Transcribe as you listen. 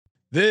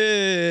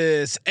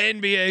This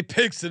NBA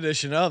Picks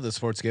edition of the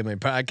Sports Gambling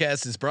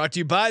Podcast is brought to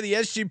you by the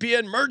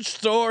SGPN merch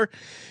store.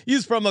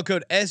 Use promo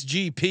code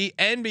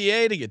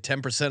SGPNBA to get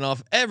 10%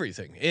 off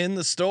everything in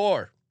the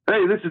store.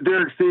 Hey, this is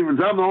Derek Stevens.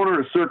 I'm the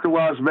owner of Circa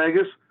Las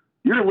Vegas.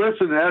 You're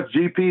listening to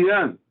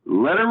SGPN.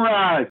 Let it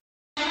ride.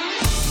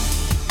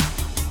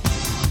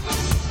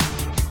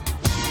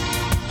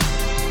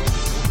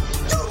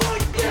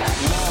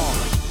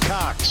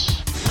 Cox.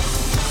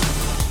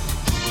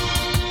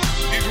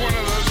 He's one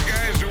of those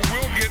guys who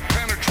will get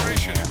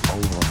penetration.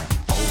 Over.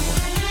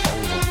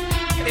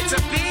 It's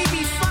a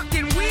baby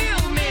fucking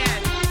wheel,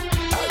 man.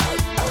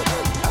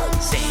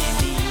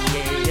 San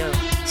Diego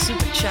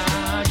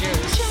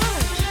Superchargers.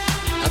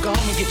 Now go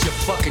home and get your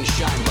fucking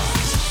shine box.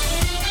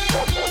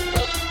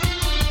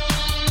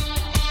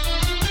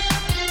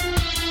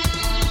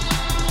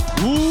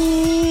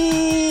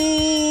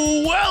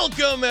 Ooh,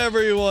 welcome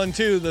everyone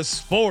to the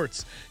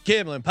Sports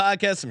Gambling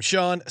Podcast. I'm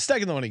Sean,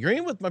 stacking the money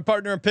green with my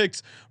partner in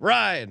picks,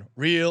 Ryan,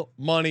 Real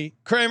Money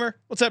Kramer.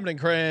 What's happening,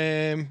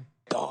 Kramer?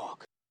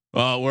 Dog.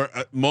 Where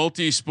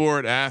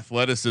multi-sport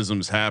athleticism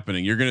is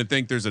happening. You're going to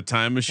think there's a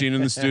time machine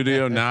in the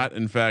studio. Not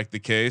in fact the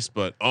case,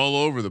 but all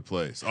over the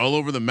place, all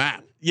over the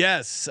map.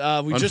 Yes,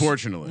 we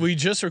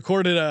just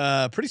recorded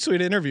a pretty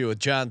sweet interview with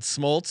John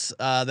Smoltz.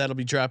 That'll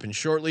be dropping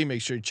shortly.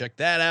 Make sure you check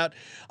that out.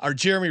 Our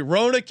Jeremy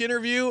Roenick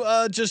interview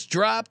just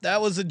dropped.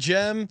 That was a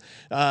gem.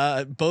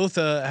 Both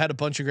had a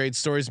bunch of great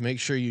stories. Make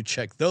sure you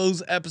check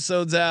those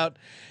episodes out.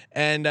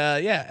 And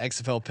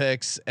XFL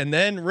picks, and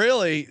then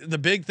really the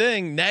big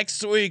thing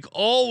next week,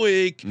 all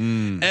week,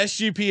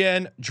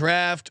 SGPN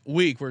Draft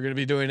Week. We're going to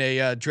be doing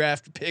a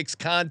draft picks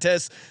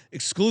contest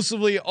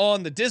exclusively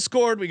on the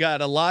Discord. We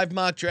got a live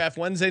mock draft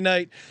Wednesday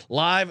night,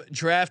 live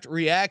draft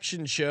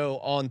reaction show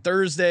on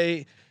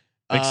Thursday.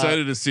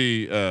 Excited to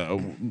see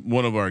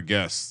one of our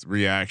guests'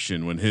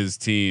 reaction when his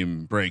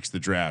team breaks the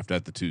draft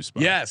at the 2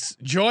 spot. Yes,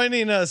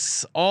 joining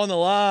us on the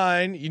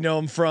line, you know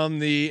him from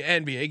the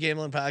NBA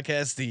Gambling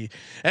Podcast, the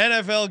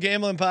NFL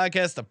Gambling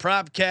Podcast, the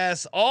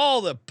Propcast,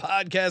 all the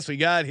podcasts we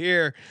got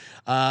here.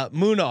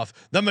 Munaf,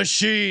 the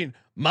Machine,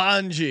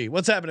 Manji.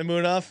 What's happening,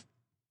 Munaf?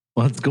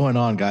 What's going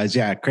on, guys?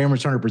 Yeah,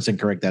 Kramer's 100%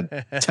 correct.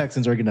 That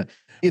Texans are gonna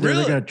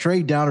they're gonna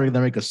trade down or they're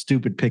gonna make a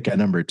stupid pick at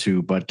number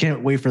 2. But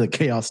can't wait for the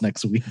chaos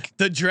next week.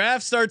 The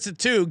draft starts at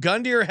 2.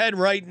 Gun to your head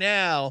right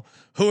now.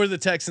 Who are the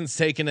Texans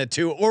taking at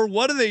 2, or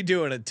what are they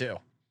doing at 2?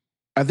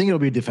 I think it'll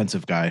be a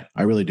defensive guy.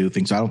 I really do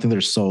think so. I don't think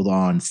they're sold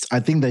on. I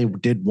think they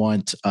did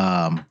want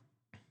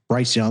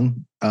Bryce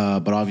Young,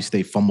 but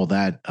obviously they fumbled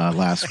that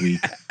last week,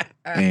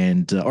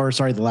 and the last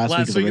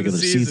week of the regular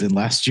season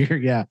last year.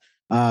 Yeah.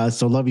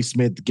 So Lovie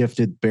Smith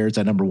gifted Bears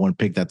that number 1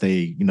 pick that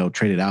they,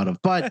 traded out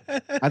of, but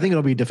I think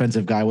it'll be a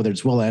defensive guy, whether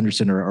it's Will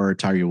Anderson or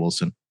Tyree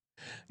Wilson.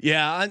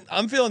 Yeah,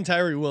 I'm feeling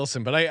Tyree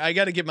Wilson, but I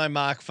got to get my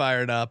mock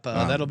fired up.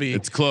 That'll be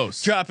it's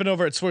close. Dropping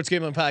over at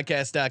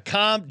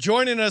sportsgamblingpodcast.com.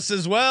 Joining us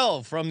as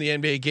well from the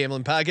NBA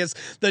Gambling Podcast,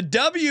 the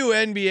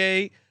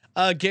WNBA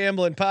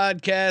Gambling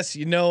Podcast.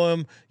 You know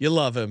him, you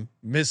love him,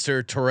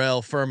 Mr.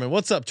 Terrell Furman.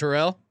 What's up,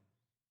 Terrell?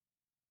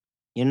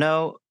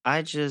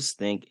 I just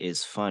think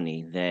it's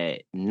funny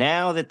that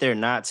now that they're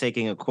not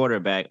taking a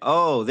quarterback,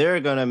 they're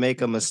going to make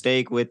a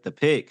mistake with the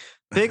pick.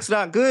 Pick's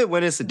not good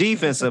when it's a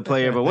defensive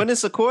player, but when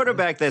it's a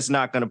quarterback that's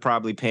not going to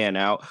probably pan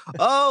out,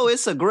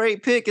 it's a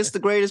great pick. It's the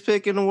greatest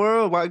pick in the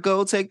world. Why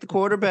go take the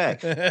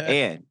quarterback?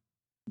 And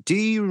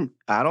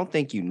I don't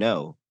think you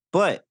know,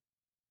 but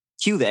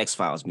cue the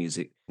X-Files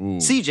music.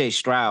 CJ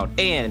Stroud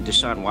and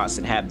Deshaun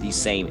Watson have the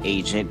same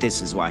agent.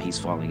 This is why he's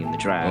falling in the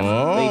draft.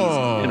 Ladies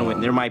and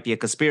gentlemen, there might be a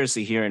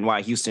conspiracy here in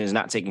why Houston is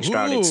not taking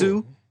Stroud at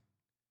 2.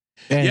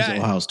 And he's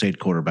Ohio State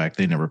quarterback.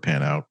 They never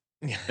pan out.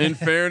 In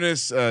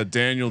fairness,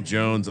 Daniel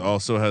Jones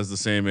also has the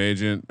same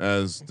agent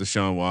as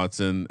Deshaun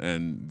Watson,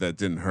 and that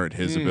didn't hurt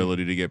his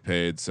ability to get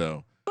paid.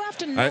 So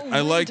I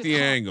like the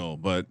angle,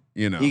 but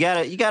you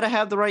gotta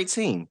have the right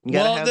team.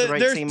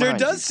 There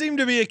does seem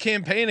to be a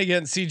campaign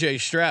against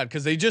CJ Stroud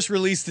because they just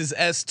released his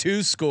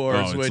S2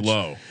 scores, which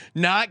low,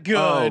 not good.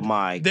 Oh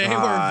my god, they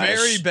were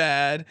very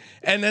bad.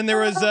 And then there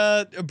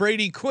was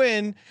Brady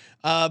Quinn.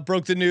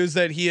 Broke the news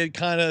that he had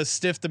kind of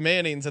stiffed the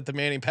Mannings at the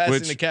Manning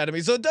Passing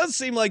Academy. So it does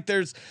seem like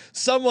there's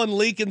someone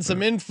leaking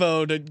some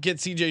info to get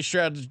CJ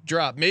Stroud to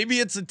drop. Maybe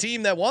it's a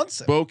team that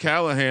wants him. Bo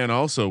Callahan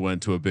also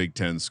went to a Big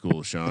Ten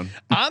school, Sean.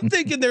 I'm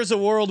thinking there's a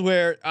world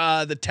where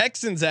the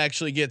Texans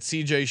actually get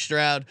CJ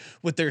Stroud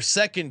with their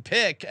second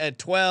pick at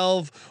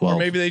 12, or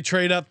maybe they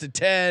trade up to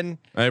 10.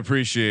 I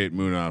appreciate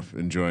Munaf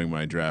enjoying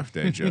my draft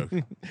day joke.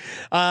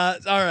 All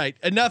right,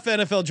 enough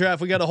NFL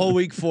draft. We got a whole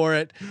week for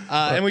it,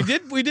 and we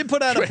did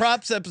put out a props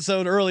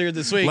episode earlier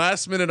this week.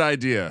 Last minute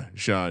idea,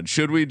 Sean.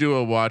 Should we do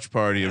a watch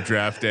party of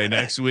draft day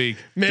next week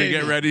to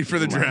get ready for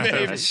the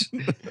draft?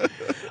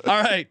 All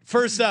right.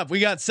 First up, we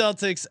got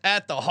Celtics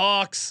at the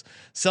Hawks.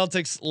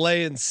 Celtics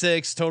laying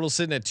 6, total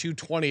sitting at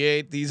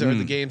 228. These are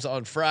the games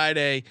on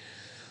Friday.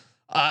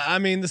 I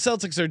mean, the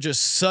Celtics are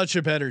just such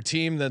a better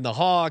team than the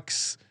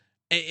Hawks.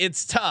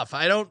 It's tough.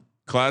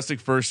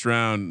 Classic first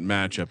round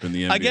matchup in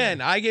the NBA.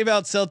 Again, I gave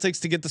out Celtics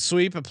to get the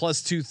sweep at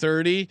plus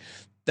 230.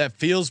 that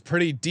feels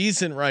pretty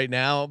decent right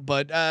now.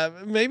 But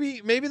maybe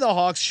the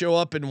Hawks show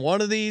up in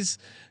one of these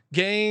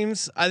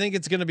games. I think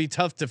it's going to be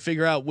tough to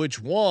figure out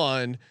which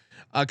one.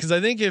 Because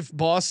I think if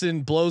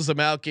Boston blows them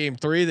out game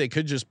 3, they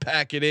could just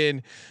pack it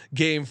in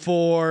game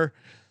 4.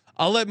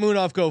 I'll let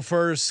Moonoff go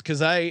first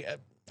because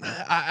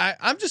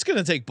I'm just going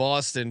to take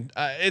Boston.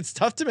 It's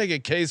tough to make a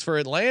case for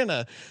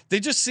Atlanta. They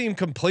just seem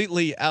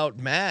completely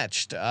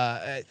outmatched.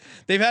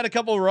 They've had a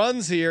couple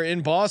runs here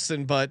in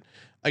Boston, but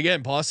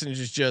again, Boston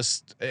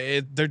is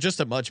they're just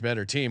a much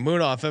better team.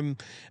 Moonoff,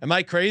 am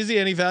I crazy?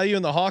 Any value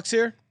in the Hawks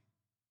here?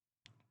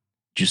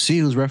 Did you see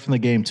who's reffing the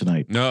game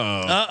tonight?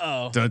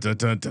 No. Dun, dun,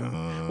 dun,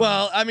 dun.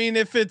 Well, I mean,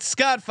 if it's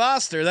Scott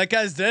Foster, that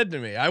guy's dead to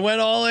me. I went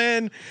all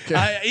in.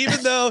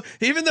 Even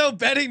though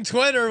betting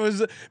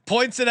Twitter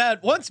points it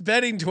out. Once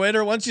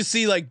you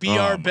see like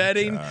BR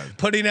betting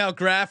putting out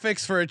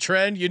graphics for a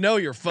trend,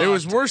 you're fucked. It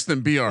was worse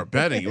than BR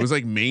betting. It was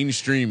like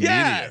mainstream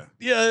media.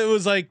 Yeah, it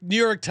was like New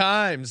York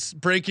Times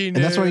breaking news.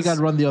 And that's why you got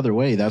to run the other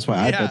way. That's why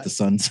I bet the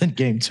Suns in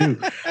game 2.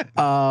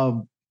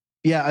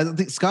 Yeah, I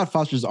think Scott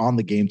Foster's on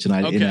the game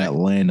tonight in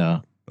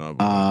Atlanta.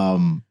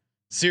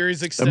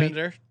 Series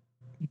extender.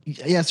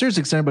 Series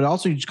extender, but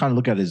also you just kind of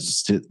look at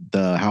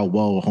how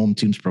well home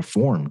teams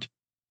performed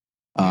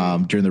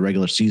during the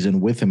regular season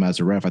with him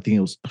as a ref. I think it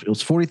was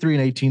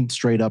 43-18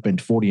 straight up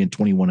and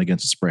 40-21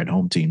 against the spread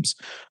home teams.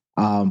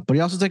 But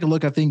you also take a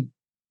look. I think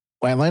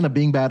Atlanta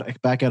being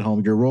back at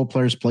home, your role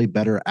players play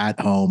better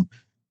at home.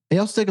 They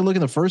also take a look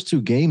in the first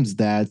 2 games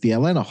that the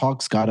Atlanta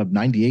Hawks got up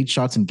 98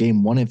 shots in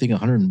game 1, and I think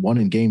 101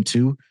 in game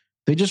 2.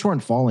 They just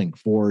weren't falling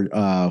for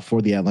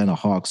the Atlanta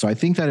Hawks. So I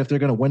think that if they're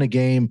going to win a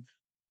game,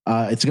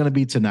 it's going to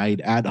be tonight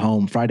at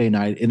home, Friday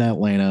night in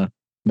Atlanta.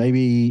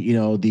 Maybe,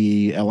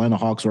 the Atlanta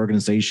Hawks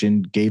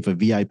organization gave a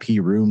VIP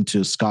room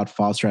to Scott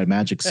Foster at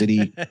Magic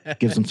City,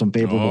 gives him some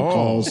favorable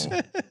calls.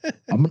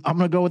 I'm going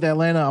to go with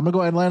Atlanta. I'm going to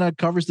go Atlanta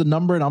covers the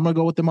number, and I'm going to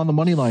go with them on the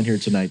money line here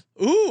tonight.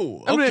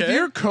 Ooh, okay. I mean, if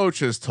your coach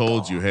has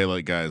told you, hey,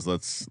 like guys,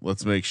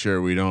 let's make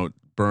sure we don't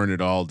burn it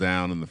all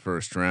down in the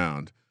first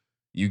round.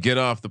 You get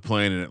off the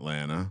plane in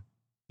Atlanta.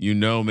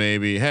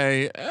 Maybe,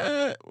 hey,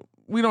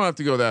 we don't have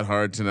to go that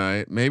hard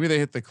tonight. Maybe they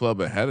hit the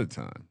club ahead of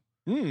time.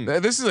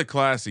 This is a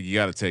classic. You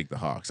got to take the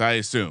Hawks. I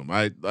assume.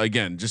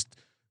 Again, just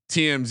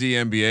TMZ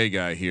NBA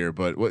guy here,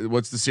 but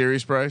what's the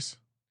series price?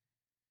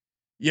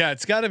 Yeah,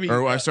 it's got to be.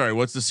 Or sorry,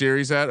 what's the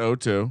series at?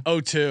 0-2.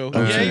 0-2.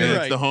 Yeah, you're it's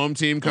right. the home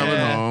team coming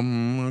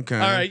home. Okay.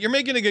 All right, you're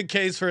making a good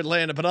case for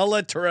Atlanta, but I'll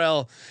let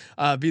Terrell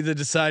be the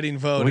deciding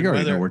vote. We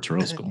already know where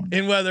Terrell's going.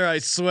 In whether I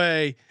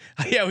sway.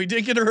 Yeah, we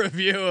did get a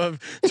review of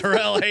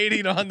Terrell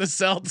hating on the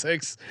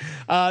Celtics.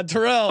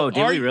 Terrell. Oh,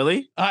 did we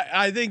really?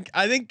 I think.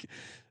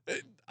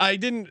 I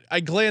didn't. I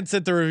glanced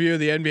at the review of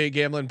the NBA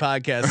Gambling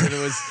Podcast,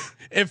 and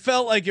it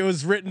felt like it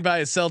was written by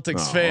a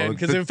Celtics fan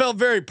because it felt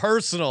very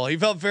personal. He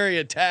felt very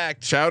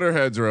attacked.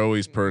 Chowderheads are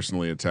always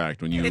personally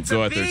attacked when you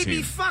go at their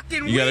team.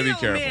 You got to be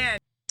careful. Man.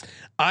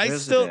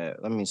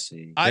 Let me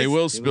see. They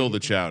will spill the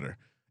chowder.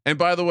 And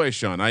by the way,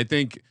 Sean, I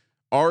think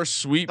our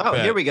sweep. Oh,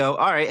 here we go.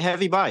 All right,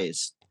 heavy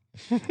bias.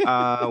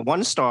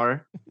 1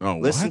 star.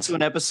 Listen to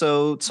an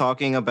episode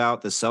talking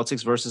about the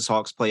Celtics versus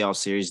Hawks playoff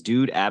series.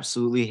 Dude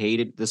absolutely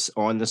hated this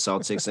on the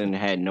Celtics and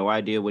had no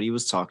idea what he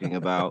was talking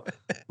about.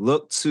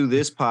 Look to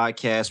this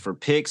podcast for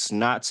picks,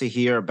 not to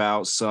hear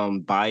about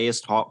some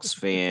biased Hawks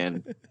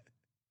fan.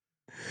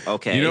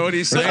 Okay, you know what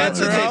he's saying?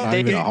 Not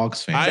even a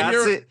Hawks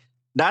fan.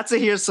 Not to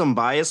hear some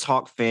biased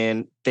Hawk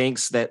fan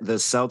thinks that the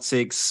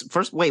Celtics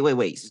first. Wait.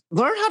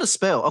 Learn how to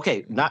spell.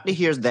 Okay, not to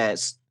hear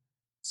that.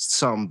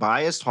 Some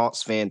biased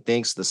Hawks fan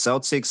thinks the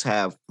Celtics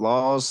have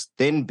flaws,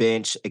 thin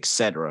bench,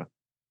 etc.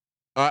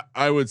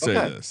 I would say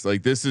this.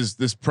 Like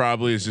this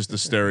probably is just a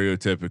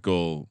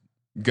stereotypical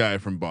guy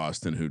from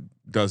Boston who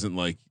doesn't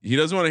want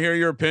to hear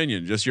your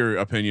opinion, just your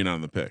opinion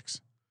on the picks.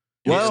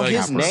 Well,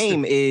 his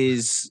name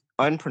is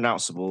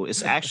unpronounceable.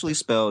 It's actually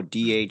spelled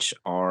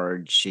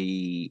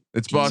DHRG.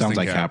 It's Boston. Sounds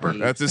like Capper.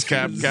 That's his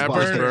Capper's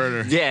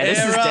burner. Yeah,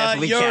 this is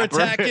definitely you're Capper.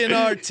 attacking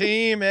our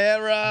team,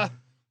 Era.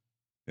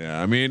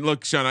 Yeah, I mean,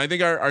 look, Sean, I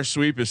think our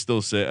sweep is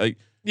still set.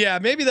 Yeah,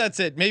 maybe that's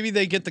it. Maybe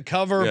they get the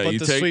cover, but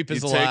the sweep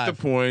is alive. You take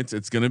the points.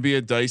 It's going to be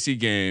a dicey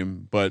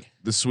game, but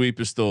the sweep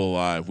is still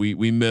alive.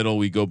 We middle.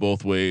 We go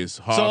both ways.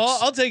 Hawks. So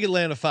I'll take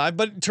Atlanta 5.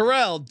 But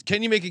Terrell,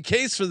 can you make a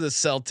case for the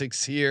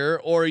Celtics here,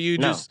 or are you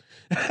just?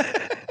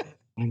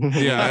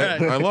 Yeah,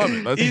 I love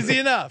it. That's easy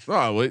enough.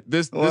 Oh, wait,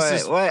 this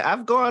is.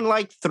 I've gone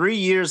like 3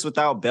 years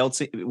without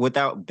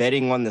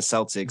betting on the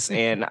Celtics,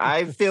 and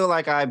I feel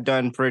like I've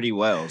done pretty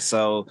well.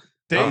 So.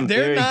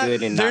 They're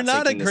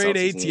not a great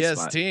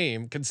ATS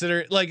team,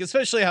 considering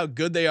especially how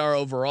good they are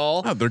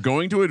overall. No, they're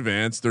going to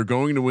advance. They're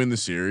going to win the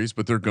series,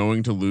 but they're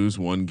going to lose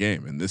one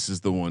game, and this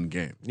is the one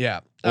game. Yeah,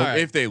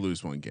 if they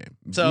lose one game,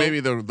 so maybe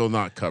they'll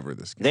not cover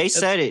this game. They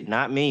said it,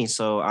 not me.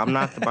 So I'm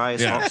not the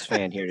biased Hawks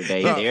fan here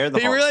today. They're the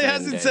he Hawks really fan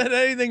hasn't today. said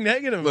anything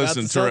negative. Listen,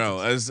 about the Terrell,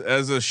 Celtics.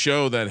 as a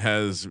show that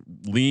has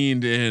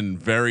leaned in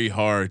very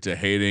hard to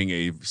hating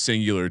a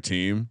singular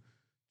team.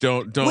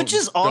 Don't. Which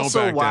is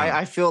also why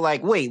I feel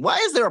like, wait, why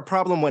is there a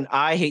problem when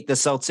I hate the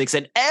Celtics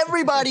and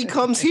everybody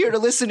comes here to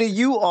listen to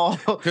you all?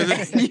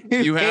 Because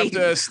you have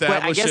to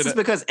establish. I guess it's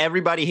because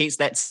everybody hates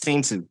that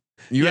team too.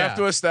 You have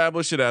to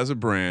establish it as a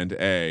brand,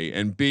 A,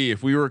 and B.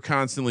 If we were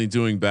constantly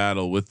doing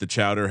battle with the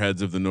chowder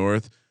heads of the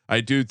North, I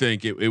do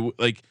think it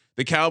like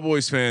the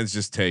Cowboys fans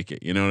just take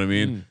it. You know what I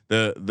mean?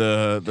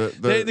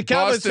 The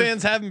Cowboys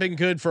fans haven't been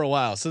good for a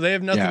while, so they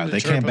have nothing. Yeah, to they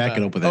can't back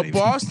it up with anything.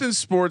 A Boston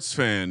sports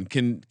fan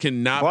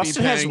cannot.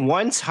 Boston be has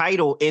one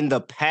title in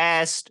the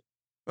past.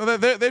 Well,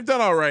 they've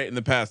done all right in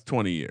the past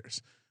 20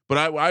 years, but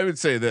I would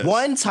say this: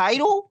 one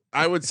title.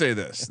 I would say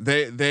this.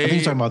 They. I think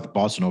you're talking about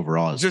Boston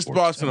overall. Just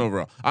Boston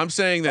overall. I'm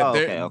saying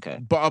that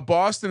a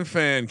Boston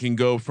fan can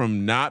go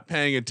from not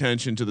paying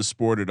attention to the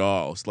sport at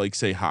all, like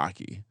say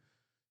hockey,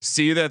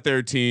 see that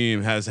their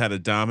team has had a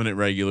dominant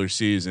regular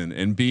season,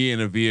 and be in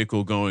a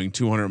vehicle going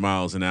 200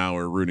 miles an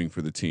hour rooting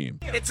for the team.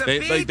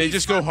 They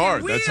just go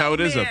hard. That's how it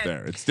is up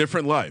there. It's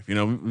different life. You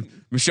know,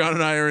 Michon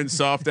and I are in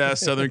soft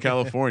ass Southern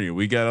California.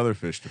 We got other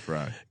fish to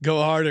fry.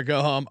 Go hard or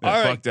go home. Yeah, all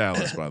right. Fuck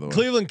Dallas, by the way.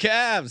 Cleveland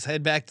Cavs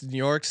head back to New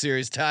York.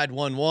 Series tied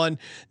 1-1.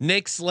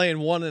 Knicks laying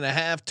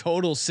 1.5.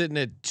 Total sitting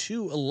at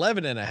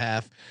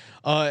 211.5.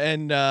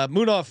 And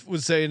Moonoff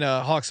was saying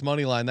Hawks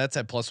money line. That's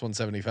at plus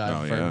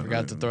 175. I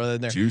forgot to throw that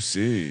in there.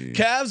 Juicy.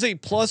 Cavs a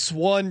plus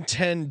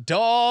 110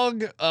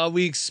 dog.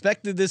 We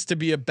expected this to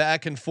be a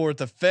back and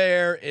forth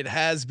affair. It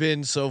has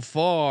been so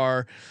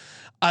far.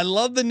 I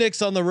love the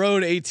Knicks on the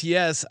road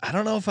ATS. I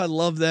don't know if I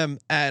love them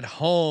at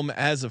home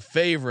as a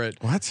favorite.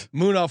 What?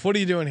 Moonoff, what are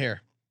you doing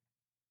here?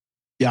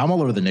 Yeah, I'm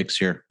all over the Knicks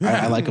here.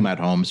 I like them at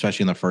home,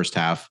 especially in the first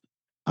half.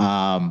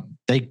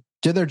 They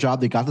did their job.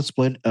 They got the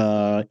split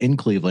in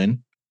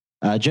Cleveland.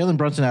 Jalen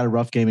Brunson had a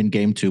rough game in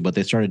game 2, but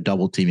they started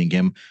double teaming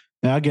him.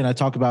 Now, again, I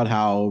talk about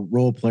how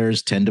role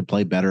players tend to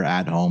play better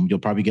at home. You'll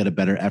probably get a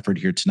better effort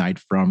here tonight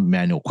from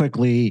Emmanuel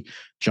Quickly,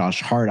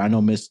 Josh Hart. I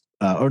know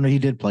he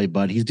did play,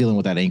 but he's dealing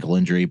with that ankle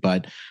injury.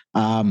 But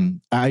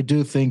I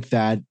do think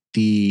that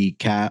the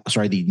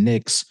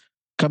Knicks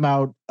come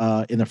out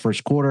in the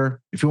first quarter.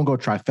 If you want to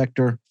go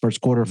trifecta,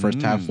 first quarter,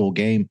 first half, full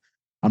game,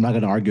 I'm not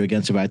going to argue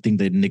against it, but I think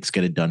the Knicks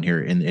get it done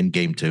here in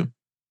game 2.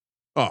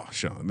 Oh,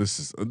 Sean, this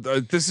is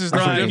no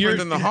different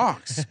than the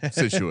Hawks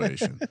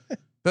situation.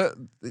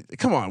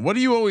 Come on, what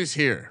do you always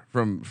hear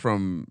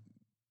from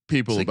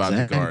people about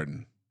the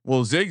Garden?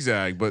 Well,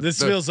 zigzag, but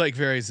this feels like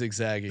very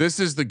zigzaggy. This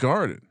is the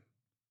Garden.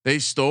 They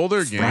stole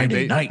their game.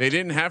 They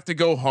didn't have to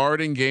go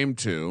hard in game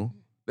 2.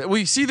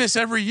 We see this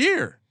every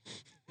year.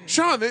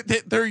 Sean, they're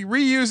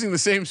reusing the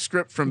same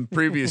script from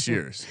previous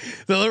years.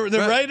 The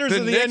writers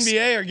of the Knicks,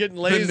 NBA are getting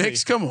lazy. The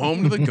Knicks come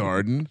home to the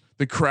Garden.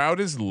 The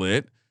crowd is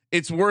lit.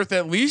 It's worth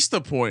at least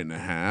 1.5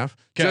 points,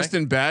 just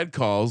in bad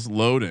calls,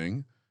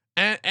 loading,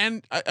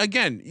 and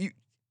again,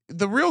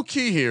 the real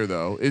key here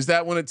though is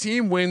that when a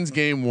team wins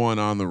game 1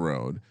 on the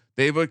road,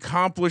 they've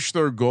accomplished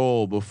their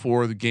goal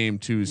before the game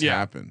 2s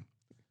happen.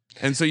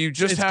 And so you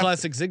just have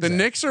classic zigzag. The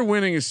Knicks are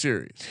winning a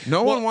series.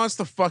 No one wants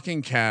the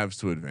fucking Cavs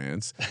to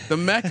advance. The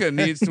Mecca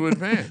needs to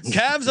advance.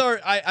 Cavs are.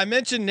 I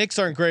mentioned Knicks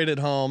aren't great at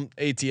home.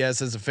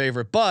 ATS as a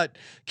favorite, but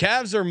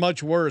Cavs are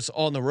much worse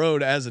on the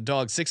road as a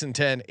dog.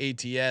 6-10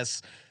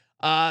 ATS.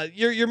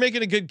 You're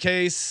making a good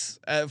case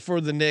for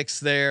the Knicks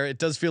there. It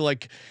does feel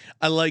like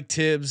I like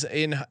Tibbs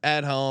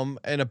at home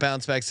in a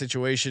bounce back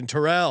situation.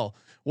 Terrell,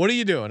 what are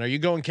you doing? Are you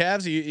going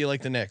Cavs or you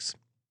like the Knicks?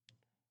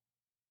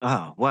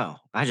 Oh,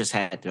 well, I just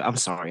had to. I'm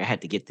sorry. I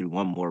had to get through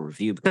one more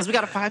review because we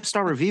got a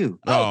 5-star review.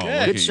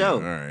 Okay. Good show.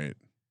 All right.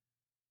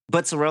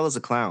 But Terrell is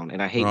a clown, and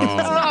I hate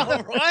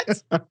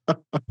What?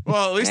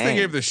 Well, at least they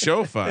gave the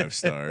show 5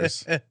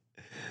 stars.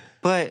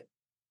 But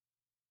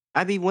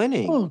I be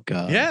winning. Oh,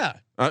 God. Yeah.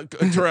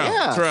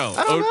 Terrell,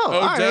 I don't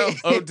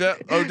know.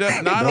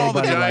 Odell. Not all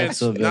the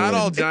Giants. Not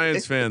all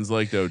Giants fans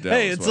liked Odell.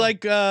 Hey, it's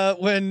like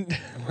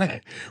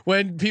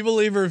when people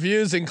leave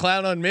reviews and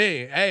clown on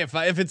me. Hey,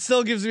 if it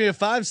still gives me a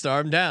 5-star,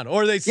 I'm down.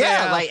 Or they say,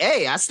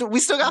 hey, we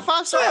still got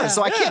 5 stars,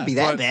 so I can't be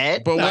that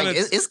bad. But when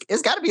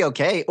it's got to be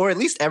okay, or at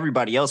least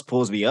everybody else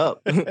pulls me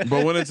up.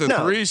 But when it's a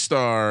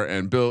 3-star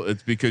and Bill,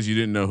 it's because you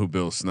didn't know who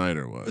Bill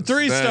Snyder was.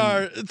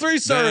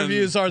 3-star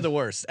reviews are the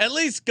worst. At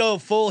least go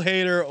full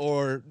hater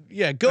or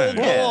go.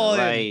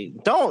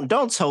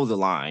 Don't toe the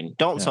line.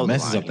 Don't toe the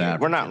line. Here.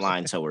 We're not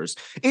line towers.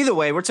 Either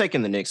way, we're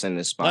taking the Knicks in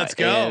this spot. Let's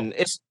go. And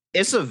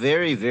it's a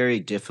very, very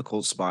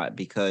difficult spot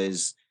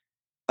because,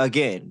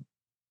 again,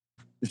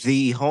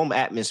 the home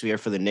atmosphere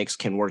for the Knicks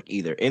can work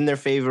either in their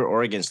favor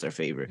or against their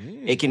favor.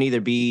 It can either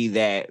be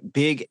that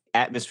big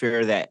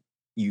atmosphere that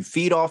you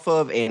feed off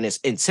of and it's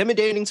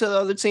intimidating to the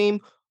other team,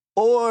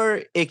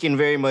 or it can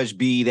very much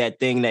be that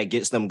thing that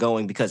gets them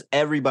going because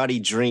everybody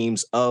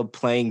dreams of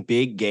playing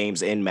big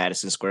games in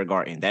Madison Square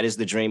Garden. That is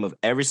the dream of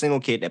every single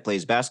kid that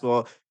plays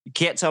basketball. You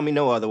can't tell me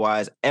no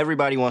otherwise.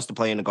 Everybody wants to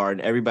play in the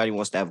Garden. Everybody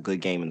wants to have a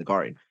good game in the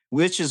Garden,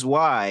 which is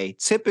why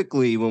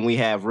typically when we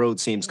have road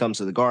teams come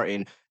to the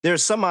Garden,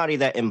 there's somebody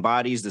that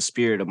embodies the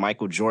spirit of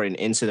Michael Jordan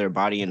into their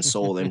body and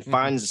soul and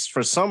finds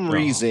for some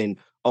reason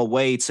a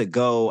way to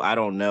go, I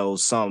don't know,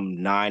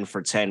 some 9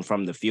 for 10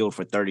 from the field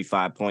for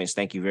 35 points.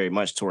 Thank you very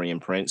much, Torian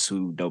Prince,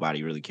 who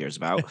nobody really cares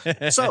about.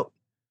 So,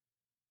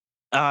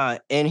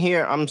 and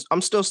here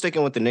I'm still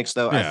sticking with the Knicks,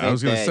 though. Yeah, I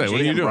was going to say,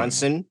 what are you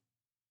doing?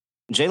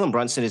 Jalen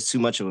Brunson is too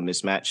much of a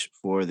mismatch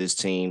for this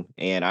team,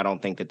 and I don't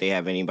think that they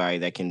have anybody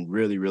that can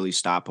really, really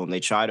stop him.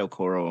 They tried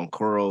Okoro, and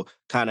Okoro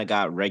kind of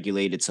got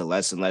regulated to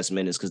less and less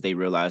minutes because they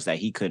realized that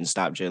he couldn't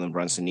stop Jalen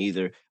Brunson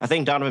either. I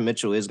think Donovan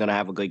Mitchell is going to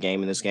have a good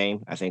game in this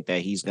game. I think that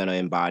he's going to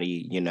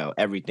embody,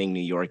 everything New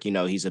York.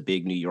 He's a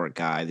big New York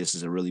guy. This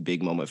is a really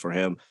big moment for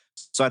him.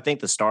 So I think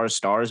the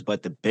stars,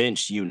 but the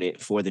bench unit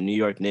for the New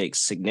York Knicks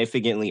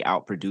significantly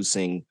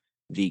outproducing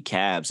the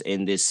Cavs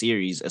in this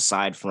series,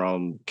 aside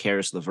from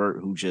Karis LeVert,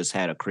 who just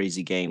had a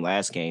crazy game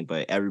last game,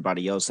 but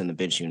everybody else in the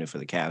bench unit for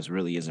the Cavs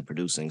really isn't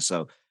producing.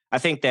 So I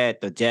think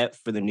that the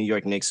depth for the New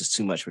York Knicks is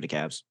too much for the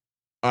Cavs.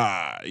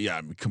 Yeah,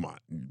 I mean, come on.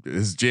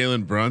 Has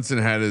Jalen Brunson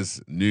had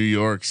his New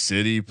York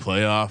City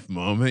playoff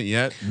moment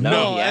yet?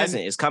 No, he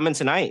hasn't. It's coming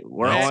tonight.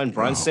 We're on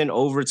Brunson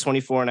over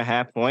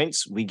 24.5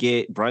 points. We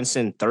get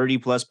Brunson 30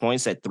 plus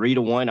points at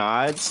 3-1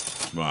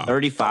 odds. Wow.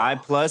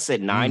 35 plus at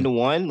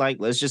 9-1. Like,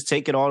 let's just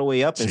take it all the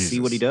way up and see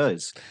what he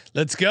does.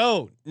 Let's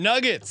go.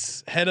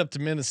 Nuggets head up to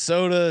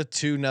Minnesota,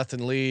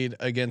 2-0 lead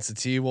against the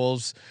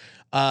T-Wolves.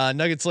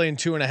 Nuggets laying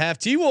 2.5.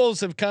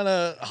 T-Wolves have kind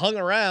of hung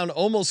around,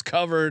 almost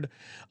covered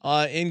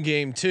in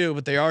game 2,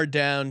 but they are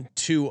down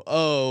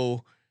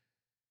 2-0.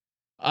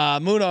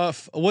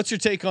 Munaf, what's your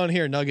take on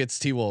here, Nuggets,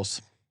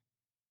 T-Wolves?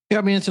 Yeah,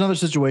 I mean, it's another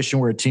situation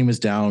where a team is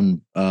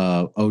down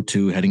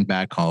 0-2 heading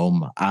back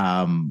home.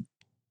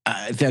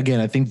 Again,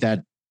 I think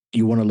that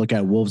you want to look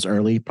at Wolves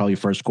early, probably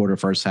first quarter,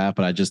 first half,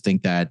 but I just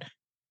think that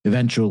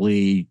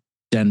eventually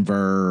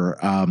Denver,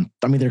 I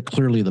mean, they're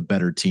clearly the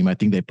better team. I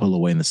think they pull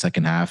away in the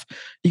second half.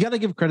 You got to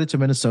give credit to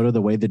Minnesota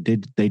the way they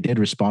did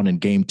respond in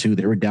game 2.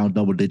 They were down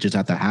double digits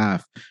at the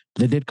half.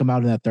 They did come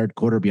out in that third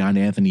quarter behind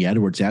Anthony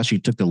Edwards. They actually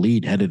took the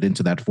lead headed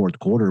into that fourth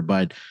quarter,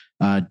 but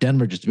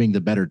Denver just being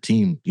the better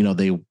team,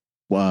 they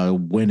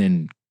win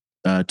and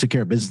took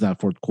care of business in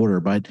that fourth quarter.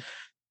 But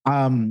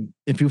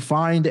if you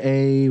find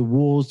a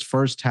Wolves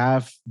first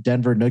half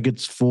Denver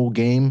Nuggets full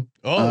game,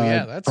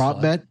 that's prop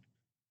fun. bet,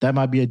 that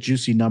might be a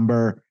juicy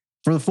number.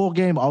 For the full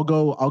game, I'll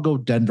go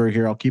Denver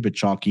here. I'll keep it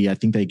chalky. I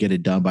think they get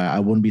it done, but I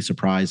wouldn't be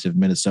surprised if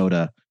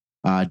Minnesota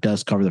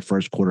does cover the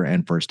first quarter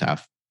and first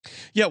half.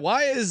 Yeah,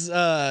 why is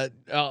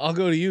I'll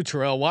go to you,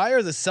 Terrell. Why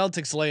are the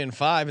Celtics laying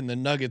 5 and the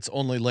Nuggets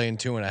only laying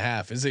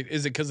 2.5? Is it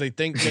because they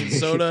think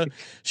Minnesota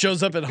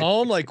shows up at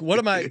home? Like, what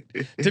am I?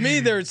 To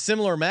me, they're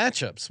similar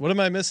matchups. What am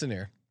I missing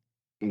here?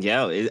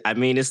 Yeah, I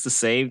mean, it's the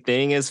same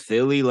thing as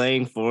Philly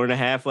laying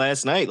 4.5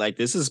 last night. Like,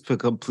 this is a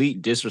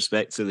complete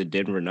disrespect to the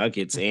Denver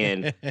Nuggets,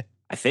 and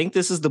I think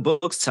this is the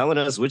books telling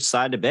us which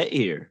side to bet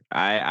here.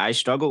 I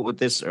struggled with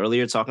this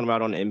earlier talking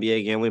about on the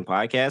NBA Gambling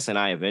Podcast, and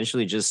I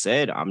eventually just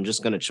said, I'm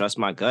just going to trust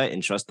my gut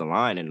and trust the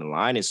line. And the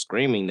line is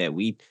screaming that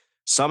we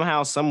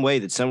somehow, some way,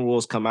 the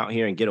Timberwolves come out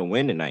here and get a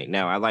win tonight.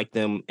 Now, I like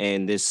them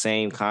in this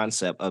same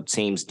concept of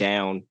teams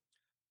down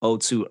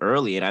 0-2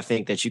 early, and I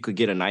think that you could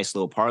get a nice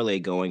little parlay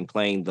going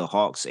playing the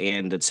Hawks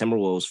and the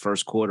Timberwolves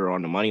first quarter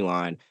on the money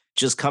line,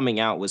 just coming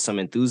out with some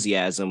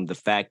enthusiasm, the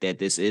fact that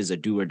this is a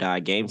do or die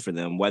game for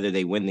them, whether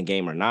they win the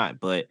game or not.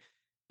 But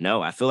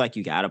no, I feel like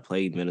you got to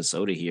play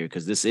Minnesota here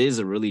because this is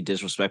a really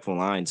disrespectful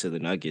line to the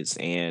Nuggets,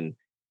 and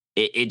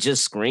it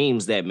just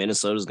screams that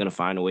Minnesota is going to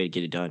find a way to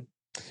get it done.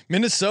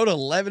 Minnesota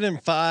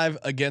 11-5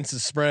 against the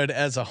spread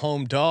as a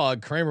home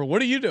dog. Kramer,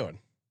 what are you doing?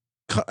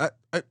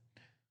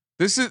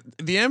 This is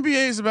the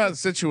NBA is about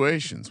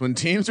situations when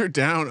teams are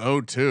down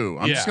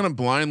 0-2. I'm just going to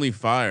blindly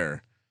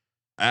fire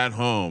at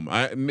home.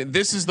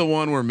 This is the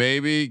one where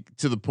maybe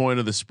to the point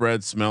of the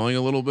spread smelling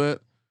a little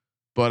bit,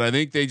 but I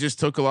think they just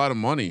took a lot of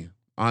money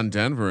on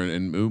Denver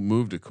and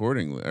moved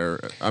accordingly. Or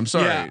I'm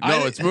sorry,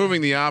 it's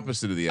moving the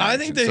opposite of the action. I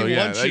think they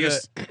want you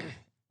to.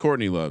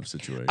 Courtney Love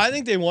situation. I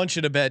think they want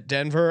you to bet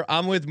Denver.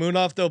 I'm with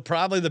Munaf though.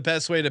 Probably the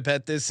best way to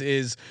bet this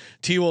is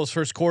T-Wolves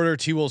first quarter,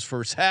 T-Wolves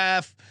first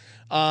half.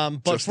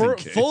 But just for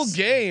full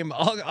game,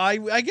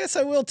 I guess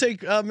I will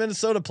take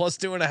Minnesota plus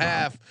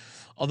 2.5.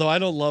 Although I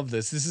don't love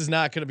this. This is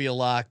not going to be a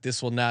lock.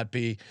 This will not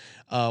be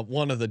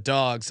one of the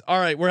dogs. All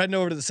right, we're heading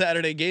over to the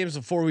Saturday games.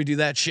 Before we do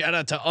that, shout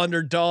out to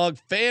Underdog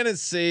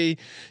Fantasy,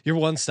 your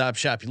one-stop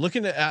shop. You're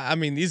looking at, I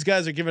mean, these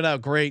guys are giving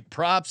out great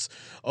props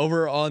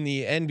over on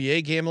the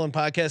NBA Gambling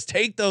Podcast.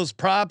 Take those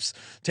props,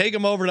 take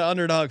them over to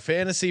Underdog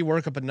Fantasy,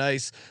 work up a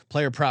nice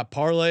player prop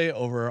parlay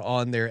over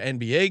on their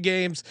NBA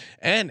games,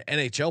 and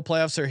NHL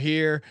playoffs are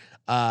here.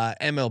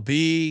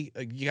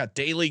 MLB, you got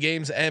daily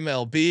games,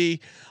 MLB,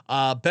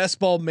 Best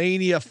Ball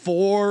Mania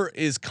 4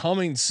 is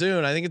coming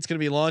soon. I think it's going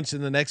to be launched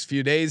in the next few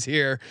few days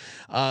here.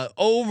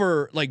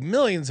 Over like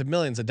millions and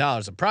millions of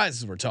dollars of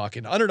prizes. We're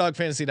talking.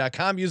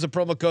 UnderdogFantasy.com. Use the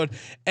promo code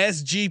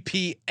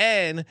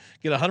SGPN.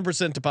 Get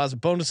 100% deposit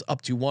bonus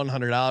up to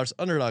 $100.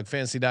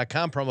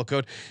 UnderdogFantasy.com. Promo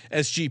code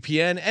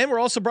SGPN. And we're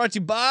also brought to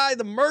you by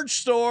the merch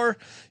store.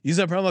 Use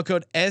that promo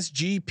code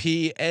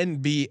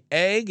SGPNBA.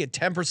 Get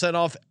 10%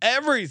 off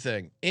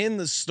everything in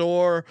the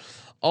store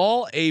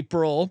all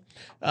April,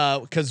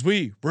 because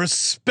we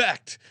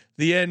respect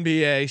the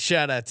NBA.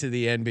 Shout out to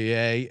the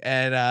NBA,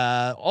 and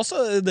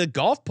also the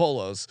golf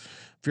polos.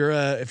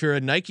 If you're a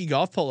Nike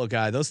golf polo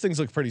guy, those things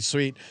look pretty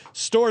sweet.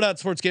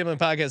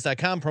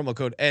 Store.sportsgamblingpodcast.com. Promo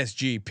code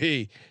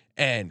SGPNBA.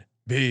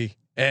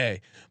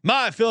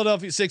 My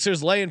Philadelphia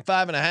Sixers laying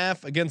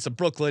 5.5 against the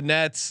Brooklyn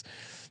Nets.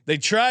 They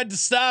tried to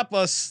stop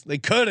us. They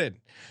couldn't.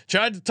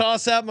 Tried to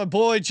toss out my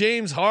boy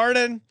James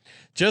Harden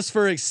just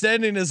for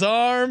extending his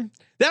arm.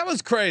 That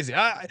was crazy.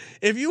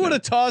 If you would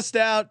have tossed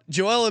out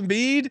Joel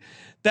Embiid,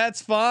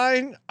 that's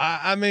fine.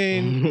 I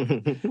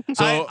mean,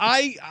 so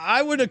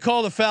I wouldn't have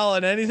called a foul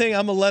on anything.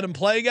 I'm a let him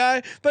play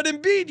guy. But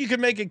Embiid, you can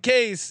make a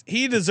case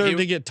he deserved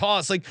to get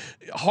tossed. Like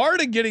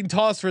Harden getting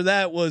tossed for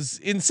that was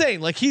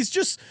insane. Like he's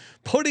just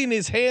putting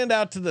his hand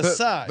out to the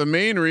side. The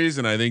main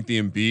reason I think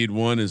the Embiid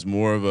one is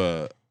more of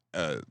a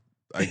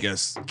I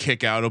guess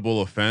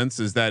kick-outable offense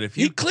is that if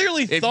he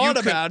clearly thought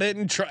about it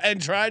and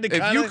tried to.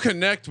 If you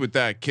connect with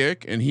that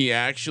kick and he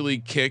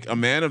actually a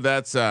man of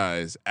that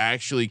size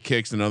actually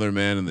kicks another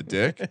man in the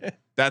dick,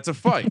 that's a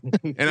fight.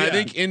 And I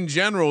think in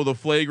general, the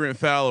flagrant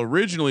foul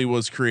originally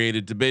was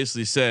created to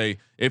basically say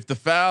if the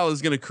foul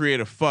is going to create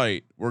a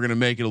fight, we're going to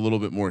make it a little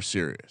bit more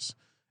serious.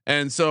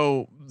 And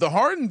so the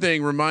Harden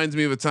thing reminds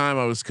me of a time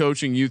I was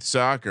coaching youth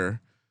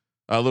soccer,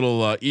 a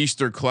little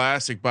Easter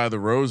classic by the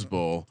Rose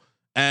Bowl.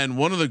 And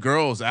one of the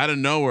girls out of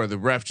nowhere, the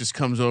ref just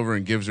comes over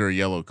and gives her a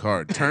yellow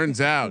card.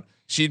 Turns out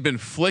she'd been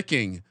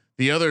flicking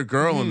the other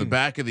girl in the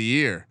back of the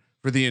ear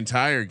for the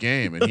entire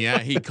game. And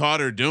he caught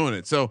her doing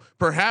it. So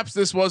perhaps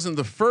this wasn't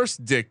the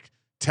first dick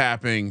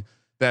tapping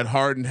that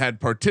Harden had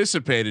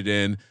participated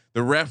in.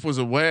 The ref was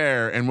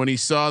aware. And when he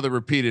saw the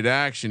repeated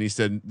action, he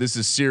said, "This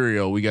is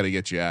serial. We got to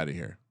get you out of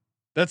here."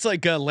 That's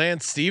like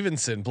Lance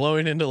Stevenson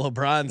blowing into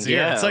LeBron's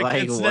ear. It's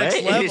like it's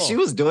next level. She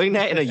was doing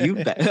that in a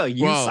youth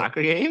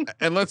soccer game.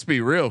 And let's be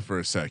real for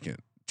a second.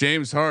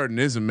 James Harden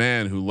is a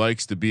man who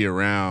likes to be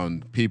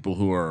around people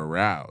who are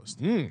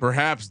aroused.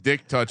 Perhaps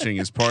dick touching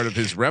is part of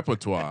his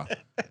repertoire.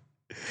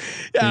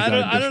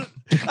 Yeah,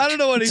 I don't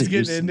know what he's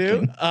getting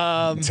into.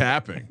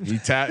 Tapping.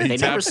 They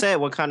never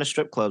said what kind of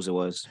strip clubs it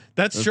was.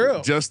 That's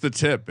true. Just the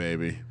tip,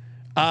 baby.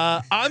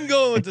 I'm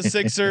going with the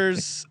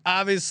Sixers.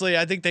 Obviously,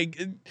 I think they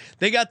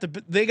got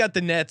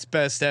the Nets'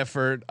 best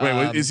effort.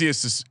 Wait, is he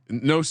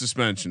no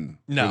suspension?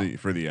 No,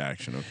 for the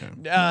action. Okay.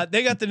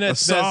 They got the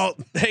Nets.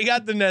 They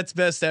got the Nets'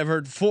 best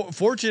effort.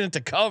 Fortunate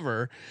to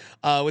cover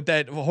with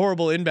that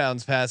horrible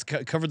inbounds pass.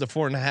 Covered the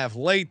 4.5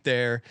 late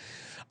there.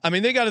 I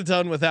mean, they got it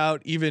done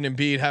without even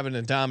Embiid having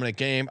a dominant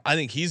game. I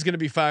think he's going to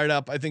be fired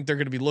up. I think they're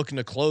going to be looking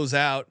to close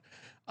out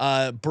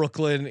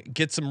Brooklyn,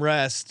 get some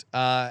rest,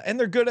 and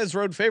they're good as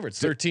road favorites.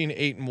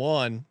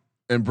 13-8-1.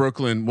 And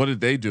Brooklyn, what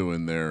did they do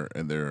in their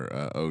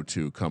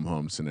 0-2 come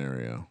home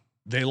scenario?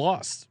 They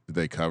lost. Did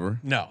they cover?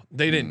 No,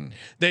 they didn't.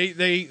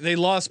 They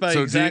lost by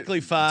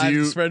exactly 5.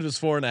 The spread was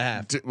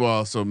 4.5.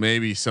 Well, so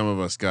maybe some of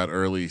us got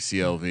early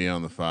CLV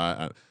on the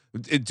 5.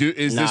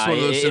 Is this one of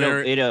those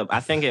scenarios? I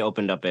think it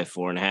opened up at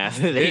 4.5.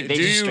 they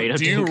just straight up.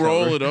 Do you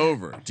roll it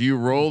over? Do you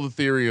roll the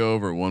theory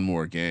over one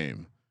more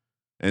game?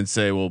 And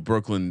say, well,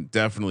 Brooklyn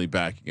definitely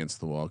back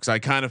against the wall,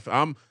 because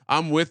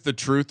I'm with the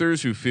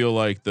truthers who feel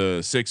like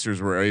the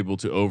Sixers were able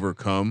to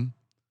overcome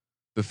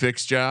the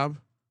fixed job,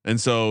 and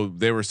so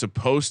they were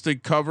supposed to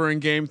cover in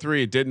Game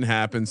 3. It didn't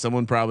happen.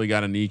 Someone probably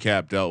got a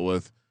kneecap dealt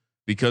with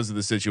because of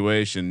the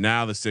situation.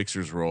 Now the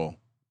Sixers roll.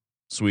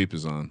 Sweep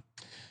is on.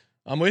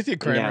 I'm with you,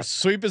 Kramer. Yeah.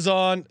 Sweep is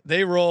on.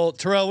 They roll.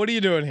 Terrell, what are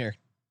you doing here?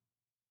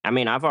 I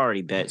mean, I've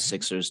already bet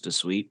Sixers to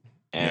sweep.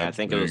 And I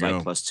think it was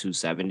like plus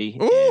 270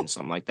 and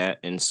something like that.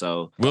 And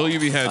so, will you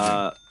be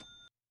hedging?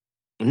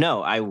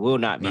 No, I will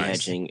not be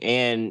hedging.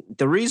 And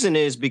the reason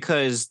is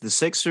because the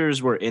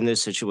Sixers were in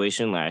this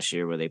situation last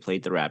year where they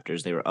played the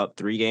Raptors. They were up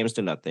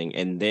 3-0,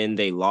 and then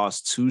they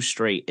lost 2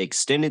 straight,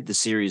 extended the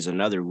series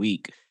another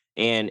week,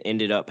 and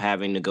ended up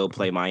having to go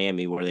play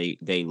Miami, where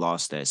they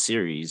lost that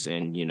series,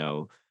 and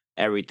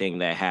everything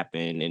that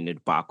happened in the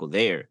debacle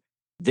there.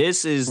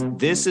 This is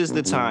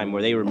the time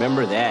where they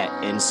remember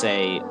that and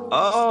say,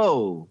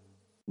 "Oh,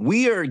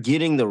 we are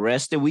getting the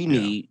rest that we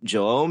need.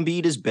 Joel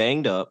Embiid is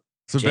banged up.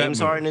 James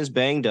Harden is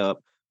banged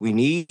up. We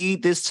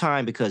need this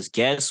time because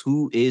guess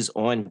who is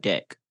on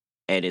deck?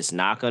 And it's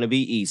not going to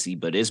be easy,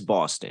 but it's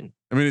Boston."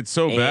 I mean, it's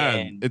so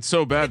bad. It's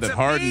so bad that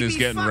Harden is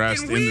getting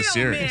rest in the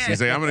series. Man.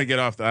 He's like, "I'm going to get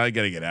off. I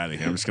got to get out of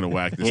here. I'm just going to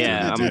whack this."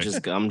 Yeah, I'm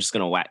just going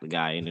to whack the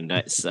guy in the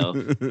nuts. So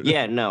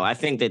yeah, no, I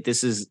think that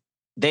this is.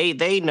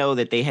 They know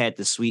that they had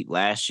the sweep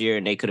last year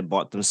and they could have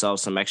bought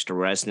themselves some extra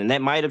rest, and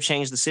that might have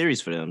changed the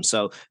series for them.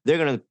 So they're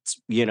going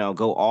to,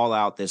 go all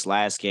out this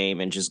last game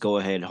and just go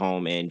ahead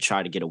home and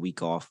try to get a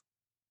week off.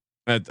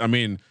 I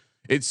mean,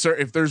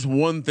 if there's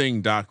one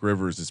thing Doc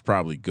Rivers is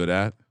probably good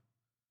at,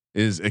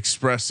 is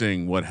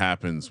expressing what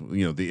happens.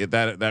 You know,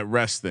 that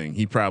rest thing.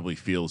 He probably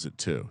feels it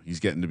too. He's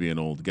getting to be an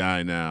old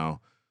guy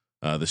now.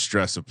 The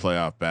stress of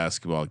playoff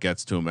basketball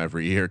gets to him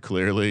every year,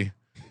 clearly.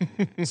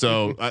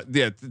 So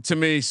to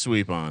me,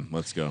 sweep on.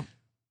 Let's go.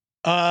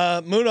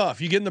 Moonoff,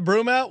 you getting the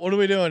broom out? What are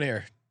we doing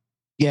here?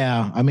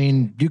 Yeah, I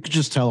mean, you could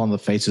just tell on the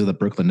faces of the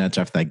Brooklyn Nets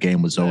after that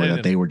game was over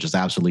that they were just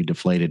absolutely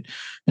deflated.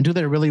 And do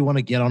they really want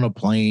to get on a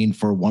plane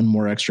for one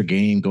more extra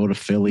game, go to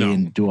Philly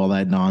and do all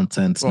that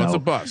nonsense? Well, it's a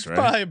bus,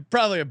 right?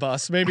 Probably a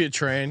bus, maybe a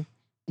train.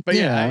 But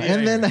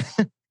then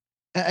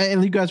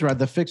and you guys were right.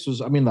 The fix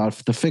was, I mean,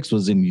 the fix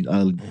was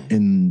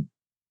in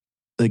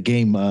the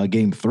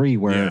game 3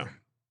 where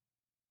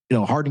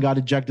Harden got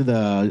ejected.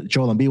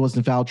 Joel Embiid was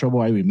in foul trouble.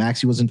 I mean,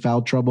 Maxey was in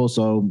foul trouble.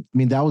 So I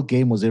mean,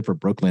 game was it for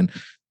Brooklyn.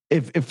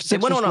 If they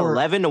went on an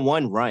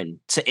 11-1 run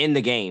to end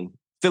the game,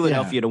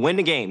 Philadelphia to win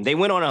the game, they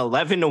went on an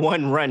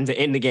 11-1 run to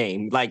end the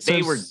game. Like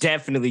they were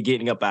definitely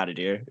getting up out of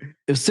there.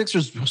 If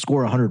Sixers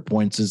score 100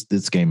 points,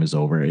 this game is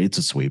over. It's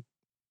a sweep.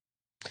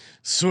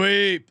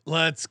 Sweep.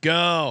 Let's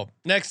go.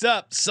 Next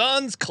up,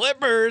 Suns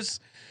Clippers.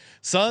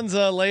 Suns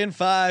laying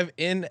 5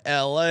 in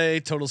LA.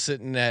 Total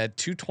sitting at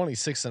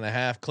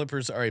 226.5.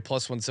 Clippers are a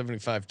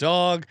 +175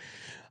 dog.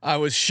 I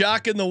was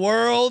shocking the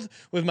world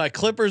with my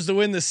Clippers to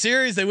win the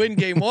series. They win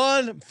game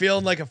 1. I'm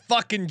feeling like a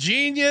fucking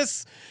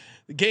genius.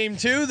 Game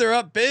 2, they're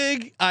up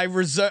big. I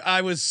was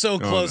so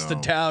close to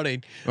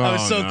touting. I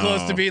was so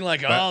close to being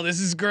like, "Oh,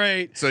 this is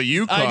great." So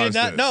you caused I did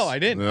not. This. No, I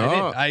didn't. No. I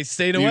didn't. I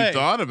stayed away. You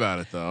thought about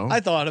it though. I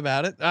thought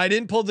about it. I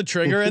didn't pull the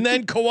trigger. And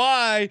then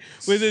Kawhi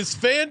with his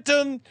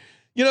phantom.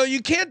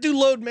 You can't do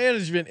load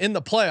management in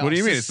the playoffs. What do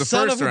you mean? It's the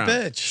son first of round. A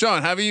bitch.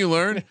 Sean, haven't you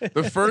learned?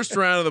 The first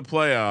round of the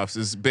playoffs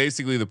is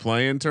basically the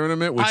play-in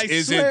tournament, which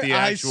isn't the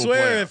actual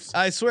playoffs.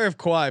 I swear if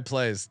Kawhi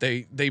plays,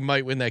 they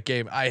might win that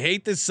game. I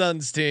hate the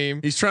Suns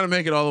team. He's trying to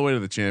make it all the way to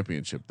the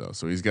championship though,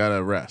 so he's got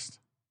to rest.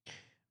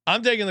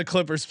 I'm taking the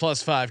Clippers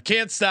 +5.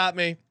 Can't stop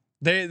me.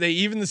 They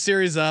even the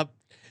series up.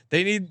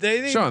 They need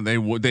Sean,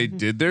 they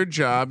did their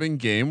job in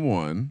game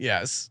 1.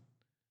 Yes.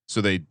 So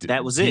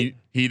that was it.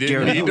 He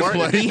didn't need to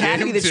play. Be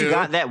happy that 2. you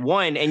got that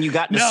one and you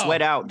got to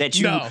sweat out that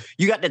you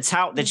got to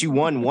tout that you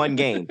won one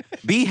game.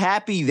 Be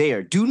happy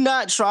there. Do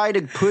not try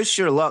to push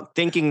your luck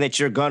thinking that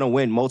you're gonna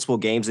win multiple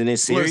games in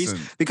this series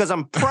because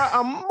I'm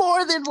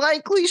more than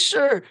likely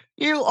sure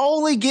you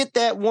only get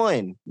that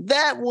one.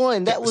 That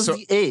was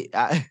it.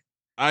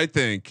 I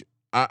think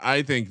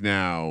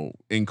now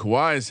in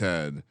Kawhi's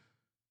head,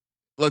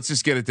 let's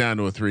just get it down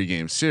to a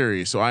 3-game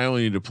series. So I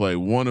only need to play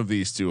one of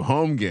these 2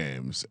 home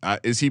games.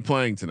 Is he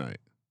playing tonight?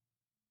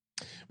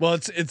 Well,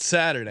 it's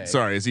Saturday.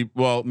 Sorry, is he?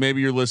 Well,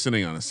 maybe you're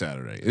listening on a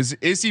Saturday.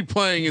 Is he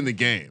playing in the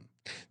game?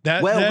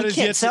 We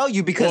can't tell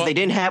you because they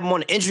didn't have him on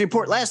the injury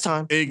report last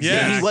time.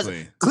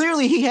 Exactly.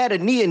 Clearly, he had a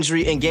knee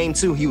injury in game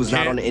 2. He was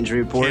not on the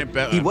injury report.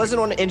 He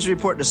wasn't on the injury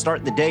report to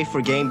start the day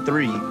for game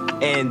 3,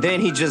 and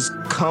then he just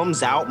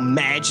comes out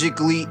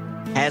magically.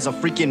 Has a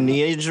freaking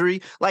knee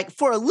injury. Like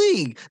for a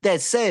league that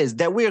says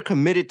that we are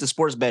committed to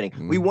sports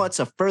betting, we want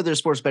to further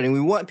sports betting.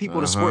 We want people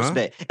to sports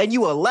bet, and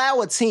you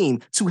allow a team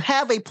to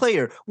have a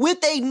player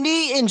with a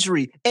knee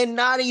injury and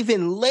not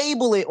even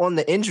label it on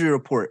the injury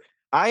report.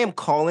 I am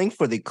calling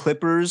for the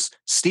Clippers.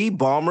 Steve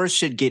Ballmer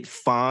should get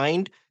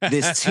fined.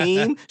 This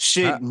team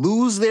should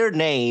lose their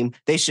name.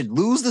 They should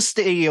lose the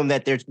stadium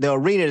the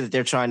arena that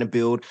they're trying to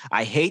build.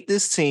 I hate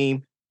this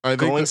team.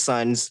 Going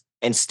Suns.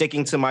 And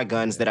sticking to my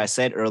guns that I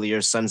said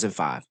earlier, Suns in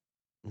 5.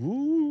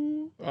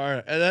 Ooh, all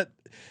right. And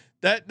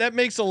that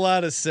makes a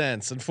lot of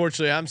sense.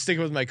 Unfortunately, I'm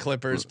sticking with my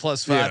Clippers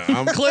 +5.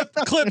 Yeah,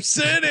 Clip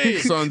City.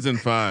 Suns in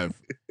 5.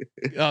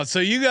 So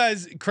you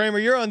guys, Kramer,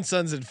 you're on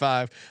Suns in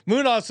 5.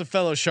 Moonoff's a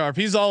fellow sharp.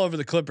 He's all over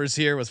the Clippers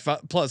here with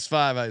 +5,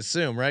 I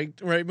assume. Right,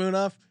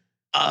 Moonoff?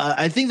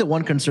 I think the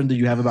one concern that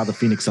you have about the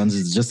Phoenix Suns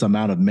is just the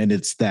amount of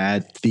minutes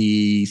that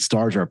the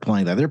Stars are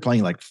playing. That they're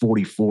playing like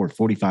 44,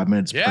 45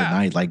 minutes per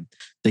night. Like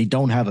they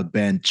don't have a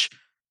bench.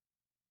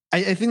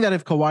 I think that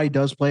if Kawhi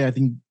does play, I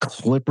think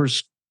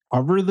Clippers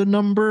cover the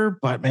number.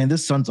 But man,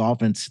 this Suns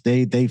offense,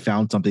 they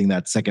found something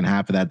that second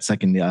half of that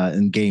second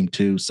in game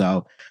 2.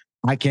 So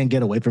I can't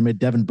get away from it.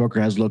 Devin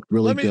Booker has looked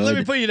really good. Let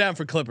me put you down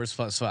for Clippers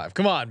 +5.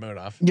 Come on,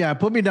 Moonoff. Yeah,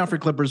 put me down for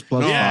Clippers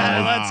 +5.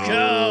 Yeah, let's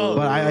go.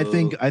 But I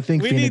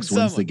think Phoenix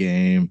wins the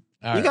game.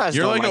 Right.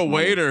 You're like a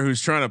waiter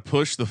who's trying to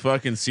push the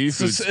fucking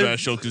seafood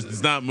special because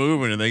it's not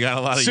moving and they got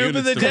a lot of soup units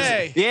of the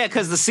day. Yeah,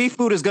 because the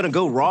seafood is gonna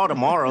go raw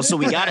tomorrow, so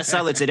we gotta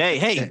sell it today.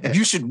 Hey,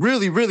 you should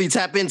really, really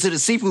tap into the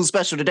seafood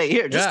special today.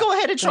 Here, just go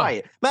ahead and try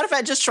it. Matter of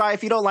fact, just try.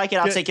 If you don't like it,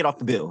 I'll take it off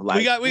the bill. Like,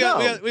 we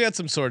got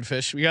some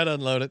swordfish. We got to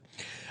unload it.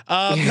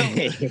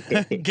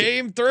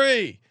 Game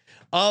 3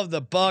 of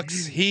the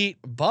Bucks Heat.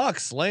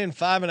 Bucks laying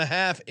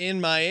 5.5 in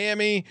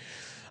Miami.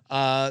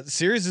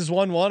 Series is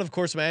 1-1. Of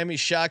course, Miami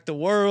shocked the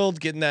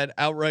world, getting that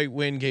outright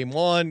win game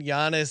 1.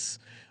 Giannis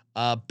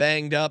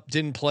banged up,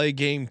 didn't play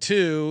game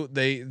 2.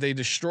 They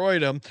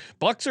destroyed him.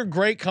 Bucks are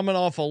great coming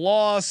off a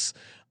loss.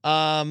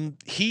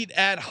 Heat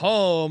at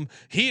home.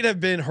 Heat have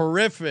been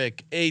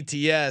horrific.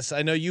 ATS.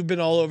 I know you've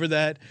been all over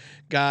that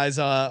guys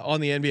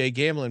on the NBA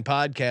Gambling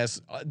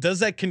Podcast. Does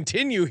that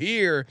continue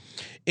here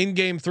in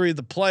Game 3 of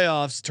the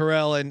playoffs,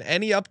 Terrell? And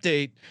any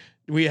update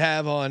we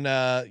have on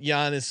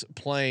Giannis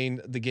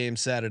playing the game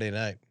Saturday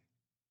night?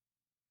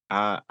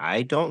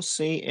 I don't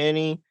see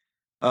any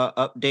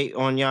update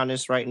on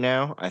Giannis right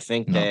now. I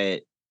think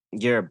that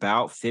you're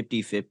about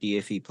 50-50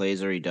 if he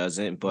plays or he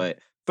doesn't. But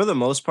for the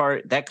most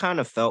part, that kind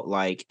of felt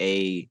like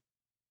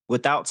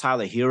without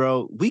Tyler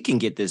Hero, we can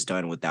get this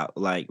done without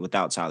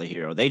Tyler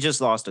Hero. They just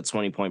lost a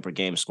 20-point per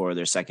game score,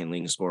 their second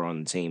leading scorer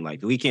on the team.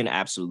 Like, we can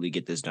absolutely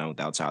get this done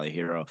without Tyler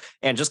Hero.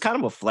 And just kind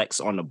of a flex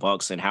on the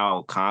Bucks and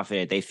how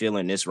confident they feel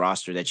in this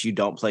roster that you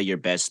don't play your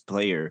best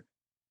player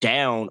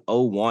down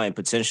 0-1,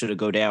 potential to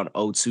go down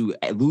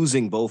 0-2,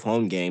 losing both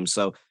home games.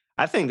 So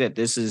I think that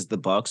this is the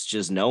Bucks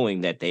just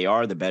knowing that they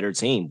are the better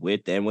team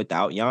with and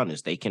without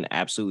Giannis. They can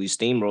absolutely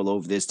steamroll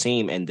over this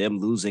team, and them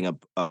losing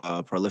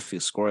a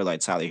prolific scorer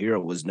like Tyler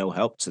Hero was no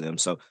help to them.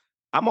 So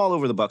I'm all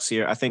over the Bucks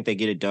here. I think they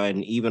get it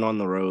done even on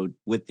the road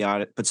with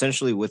Giannis,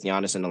 potentially with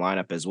Giannis in the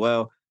lineup as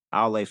well.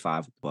 I'll lay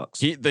 5 Bucks.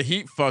 The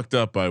Heat fucked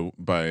up by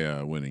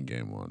winning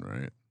game 1,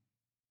 right?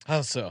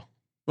 How so?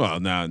 Well,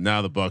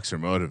 now the Bucks are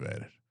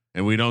motivated,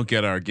 and we don't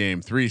get our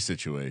game 3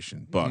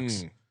 situation.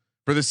 Bucks.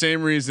 For the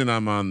same reason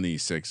I'm on the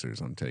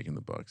Sixers, I'm taking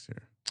the Bucks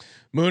here.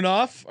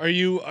 Moonoff, are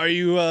you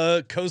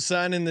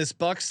co-signing this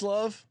Bucks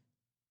love?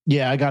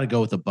 Yeah, I got to go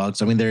with the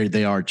Bucks. I mean,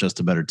 they are just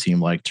a better team,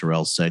 like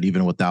Terrell said.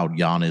 Even without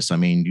Giannis, I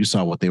mean, you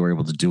saw what they were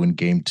able to do in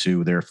Game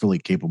 2. They're fully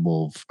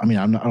capable of. I mean,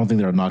 I don't think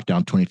they'll knock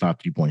down 25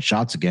 3-point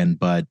shots again,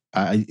 but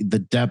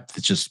the depth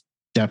is just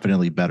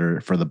definitely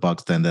better for the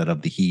Bucks than that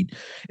of the Heat.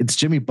 It's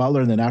Jimmy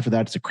Butler, and then after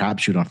that, it's a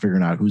crapshoot on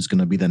figuring out who's going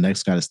to be the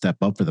next guy to step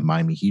up for the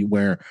Miami Heat.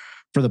 Where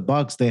for the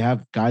Bucks, they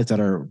have guys that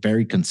are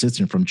very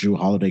consistent, from Jrue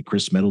Holiday,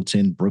 Chris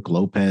Middleton, Brook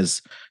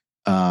Lopez.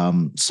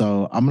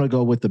 So I'm going to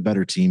go with the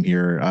better team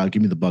here.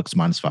 Give me the Bucks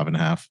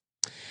 -5.5.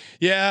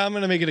 Yeah, I'm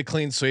going to make it a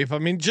clean sweep. I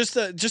mean, just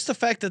the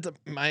fact that the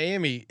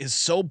Miami is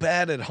so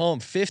bad at home,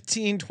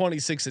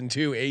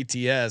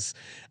 15-26-2 ATS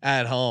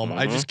at home.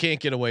 I just can't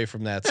get away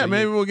from that. Yeah, so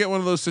maybe we'll get one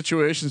of those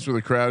situations where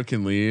the crowd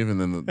can leave, and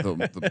then the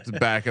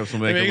backups will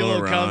make a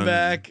little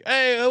comeback.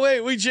 Hey, oh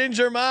wait, we changed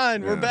our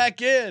mind. Yeah. We're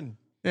back in.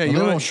 Yeah, you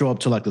won't show up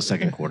till like the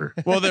second quarter.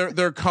 Well,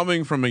 they're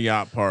coming from a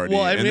yacht party,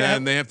 and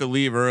then they have to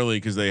leave early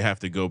because they have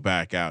to go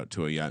back out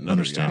to a yacht.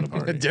 Understandable.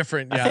 Yacht party. A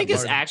different. I think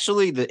it's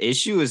actually the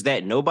issue is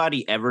that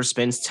nobody ever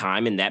spends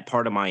time in that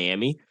part of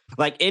Miami.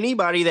 Like,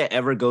 anybody that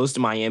ever goes to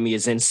Miami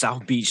is in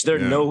South Beach. They're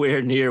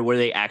nowhere near where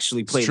they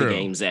actually play the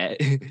games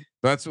at.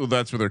 That's where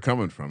they're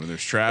coming from, and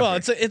there's traffic. Well,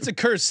 it's a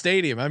cursed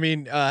stadium. I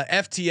mean,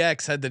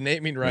 FTX had the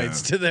naming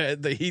rights to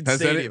the Heat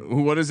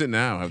stadium. What is it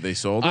now? Have they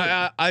sold it?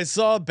 I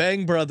saw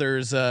Bang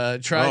Brothers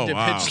tried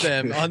to pitch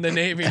them on the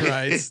naming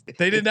rights.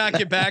 They did not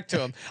get back to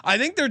them. I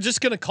think they're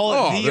just going to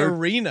call it the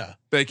arena.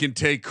 They can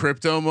take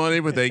crypto money,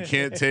 but they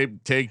can't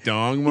take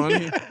dong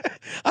money.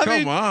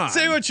 Come on.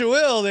 Say what you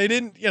will. They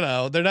didn't.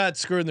 They're not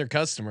screwing their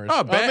customers.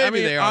 Oh,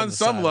 maybe they are on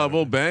some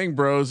level. Bang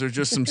Bros are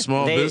just some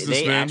small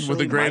businessmen with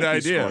a great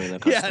idea.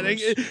 Yeah.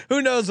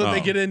 Who knows what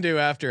they get into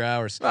after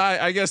hours?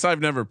 I guess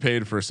I've never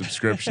paid for a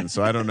subscription,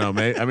 so I don't know.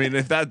 I mean,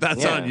 if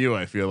that's on you,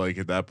 I feel like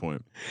at that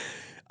point.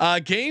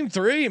 Game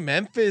 3,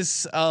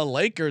 Memphis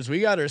Lakers. We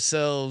got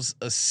ourselves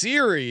a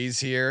series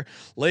here.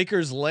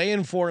 Lakers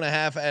laying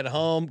 4.5 at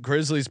home.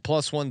 Grizzlies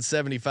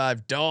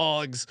 +175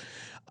 dogs.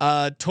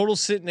 Total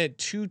sitting at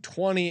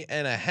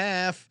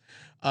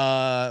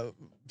 220.5.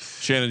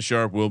 Shannon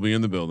Sharp will be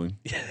in the building.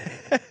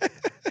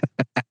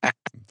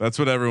 That's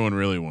what everyone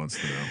really wants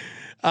to know.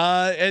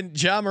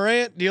 And Ja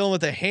Morant dealing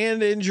with a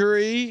hand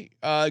injury.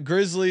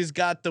 Grizzlies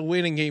got the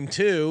win in Game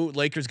 2.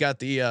 Lakers got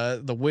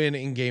the win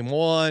in Game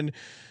 1.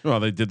 Well,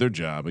 they did their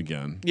job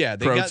again. Yeah,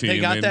 they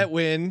got that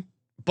win.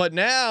 But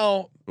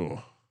now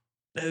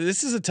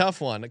this is a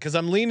tough one because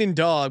I'm leaning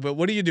dog. But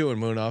what are you doing,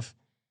 Moonoff?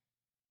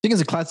 I think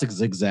it's a classic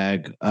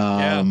zigzag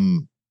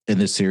in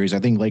this series. I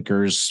think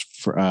Lakers.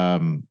 I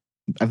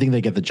think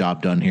they get the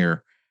job done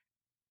here.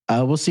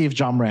 We'll see if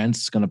Ja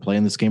Morant's going to play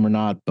in this game or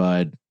not,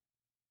 but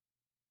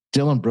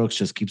Dylan Brooks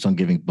just keeps on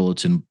giving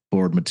bulletin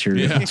board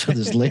material to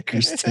this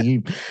Lakers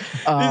team.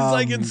 He's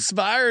like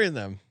inspiring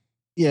them.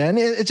 Yeah, and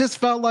it just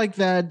felt like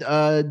that.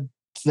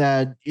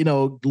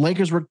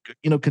 Lakers were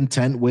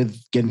content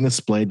with getting the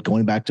split,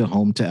 going back to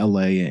home to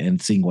LA, and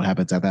seeing what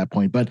happens at that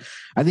point. But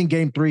I think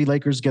Game 3,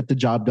 Lakers get the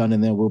job done,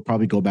 and then we'll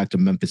probably go back to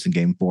Memphis in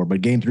Game 4. But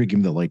Game 3, give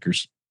me the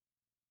Lakers.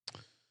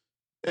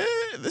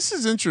 This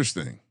is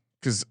interesting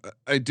because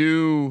I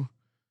do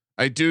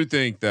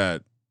think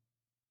that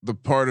the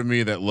part of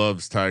me that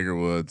loves Tiger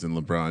Woods and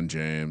LeBron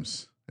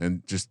James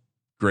and just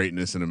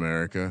greatness in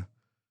America,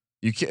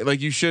 you can't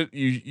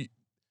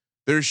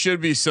there should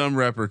be some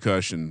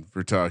repercussion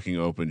for talking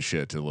open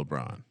shit to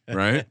LeBron,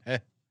 right?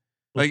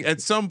 Like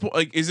at some point,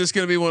 like, is this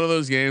going to be one of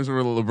those games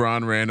where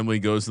LeBron randomly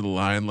goes to the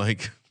line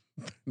like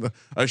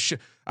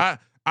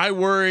I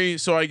worry.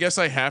 So I guess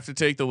I have to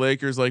take the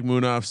Lakers, like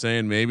Moonoff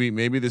saying.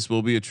 Maybe this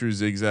will be a true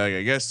zigzag.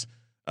 I guess.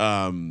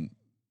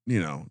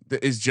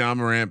 Is Ja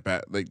Morant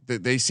back? Like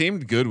they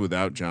seemed good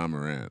without Ja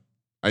Morant.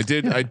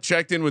 I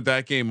checked in with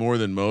that game more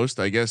than most.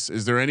 I guess,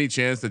 is there any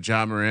chance that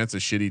Ja Morant's a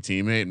shitty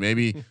teammate?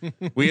 Maybe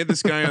we had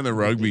this guy on the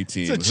rugby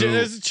team.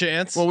 There's a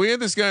chance. Well, we had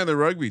this guy on the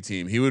rugby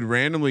team. He would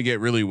randomly get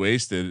really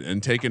wasted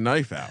and take a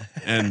knife out,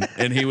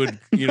 and he would,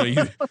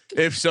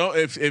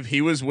 if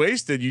he was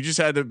wasted, you just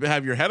had to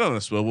have your head on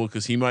a swivel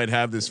because he might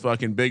have this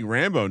fucking big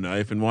Rambo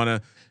knife and want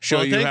to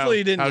show you thankfully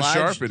he didn't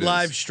sharp it is.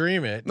 Live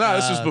stream it. No,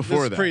 this was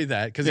before that. Pre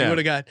that because he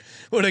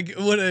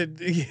would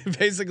have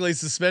basically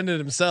suspended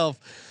himself.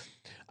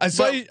 I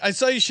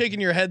saw you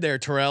shaking your head there,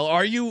 Terrell.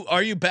 Are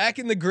you back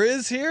in the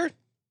Grizz here?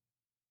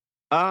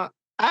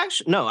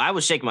 Actually, no. I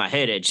was shaking my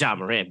head at Ja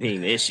Morant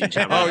being the issue.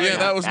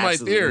 That was my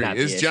theory.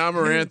 Is Ja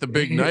Morant the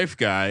big knife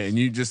guy, and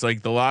you just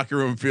like the locker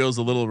room feels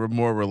a little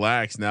more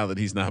relaxed now that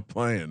he's not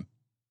playing?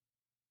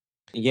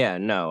 Yeah,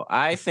 no.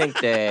 I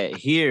think that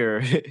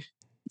here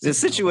the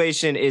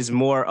situation is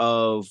more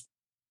of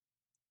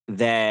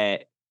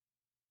that.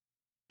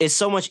 It's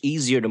so much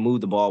easier to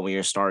move the ball when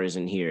your starters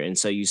in here. And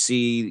so you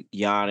see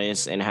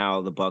Giannis and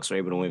how the Bucks are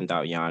able to win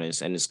without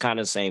Giannis. And it's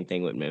kind of the same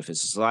thing with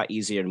Memphis. It's a lot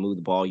easier to move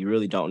the ball. You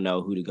really don't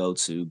know who to go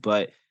to,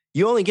 but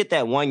you only get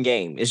that one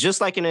game. It's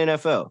just like in the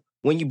NFL.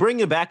 When you bring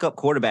your backup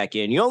quarterback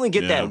in, you only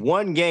get that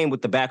one game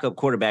with the backup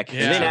quarterback.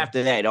 Yeah. And then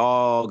after that, it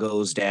all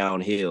goes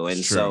downhill.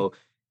 And so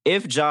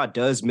if Ja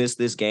does miss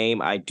this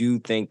game, I do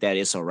think that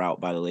it's a rout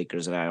by the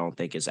Lakers. And I don't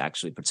think it's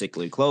actually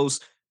particularly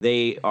close.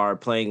 They are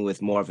playing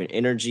with more of an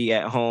energy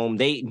at home.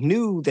 They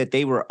knew that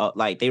they were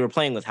they were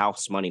playing with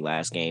house money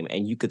last game,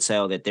 and you could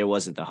tell that there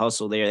wasn't the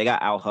hustle there. They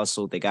got out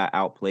hustled, they got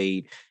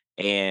outplayed,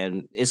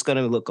 and it's going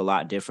to look a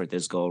lot different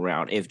this go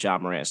around if Ja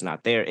Morant's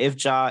not there.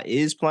 If Ja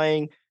is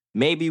playing,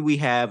 maybe we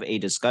have a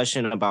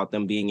discussion about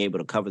them being able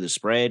to cover the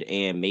spread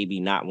and maybe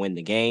not win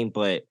the game.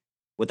 But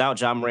without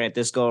Ja Morant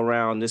this go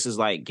around, this is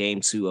like game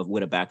 2 of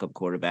with a backup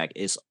quarterback.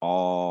 It's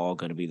all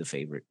going to be the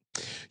favorite.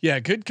 Yeah,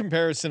 good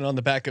comparison on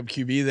the backup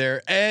QB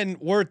there. And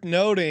worth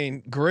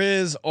noting,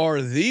 Grizz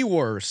are the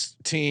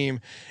worst team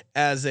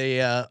as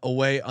a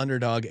away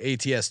underdog.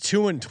 ATS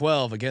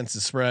 2-12 against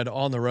the spread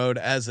on the road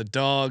as a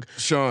dog.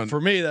 Sean,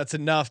 for me, that's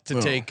enough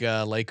to take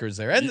Lakers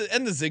there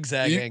and the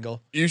zigzag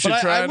angle. You should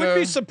try. I would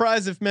be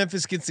surprised if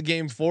Memphis gets a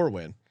Game 4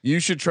 win. You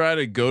should try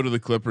to go to the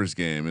Clippers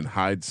game and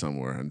hide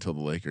somewhere until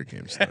the Laker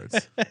game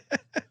starts.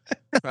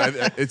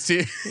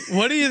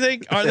 What do you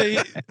think? Are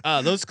they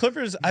those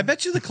Clippers? I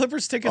bet you the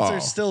Clippers tickets are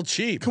still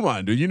cheap. Come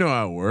on, dude. You know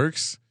how it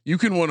works. You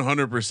can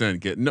 100%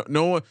 get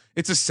no one.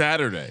 It's a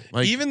Saturday.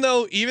 Like, even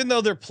though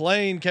they're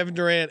playing Kevin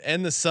Durant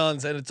and the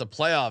Suns and it's a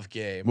playoff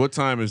game. What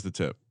time is the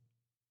tip?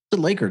 The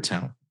Laker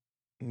town.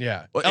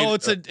 Yeah. Well,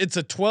 it's a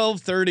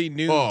 12:30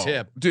 noon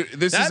tip. Dude,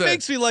 that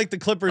makes me like the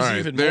Clippers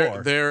even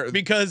more.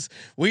 Because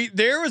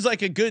there was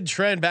like a good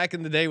trend back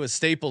in the day with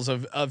Staples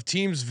of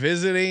teams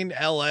visiting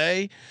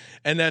LA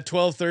and that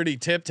 12:30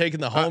 tip taking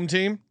the home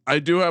team. I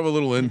do have a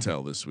little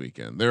intel this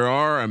weekend. There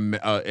are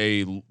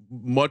a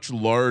much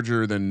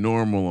larger than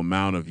normal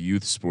amount of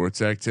youth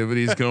sports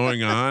activities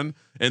going on,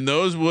 and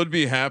those would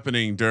be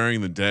happening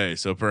during the day.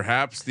 So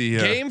perhaps the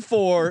Game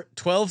 4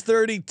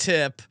 12:30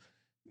 tip.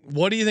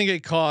 What do you think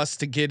it costs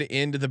to get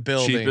into the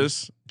building?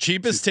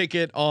 Cheapest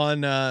ticket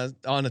on a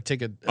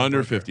ticket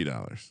under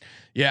 $50.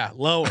 Yeah,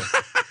 lower.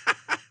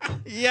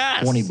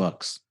 Yes,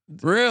 $20.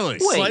 Really?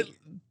 Wait,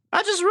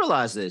 I just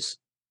realized this.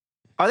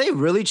 Are they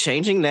really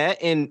changing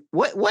that? And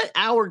what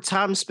hour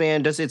time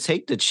span does it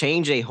take to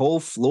change a whole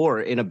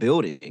floor in a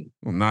building?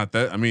 Well, not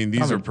that. I mean,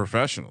 these are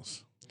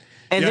professionals.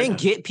 And then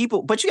get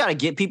people, but you got to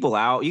get people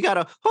out. You got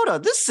to hold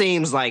on. This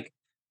seems like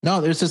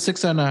there's a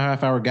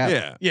 6.5 hour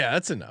gap. Yeah,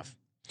 that's enough.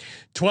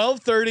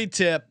 12:30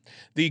 tip.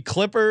 The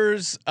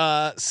Clippers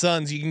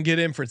Suns, you can get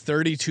in for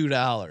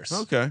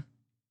 $32. Okay.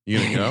 You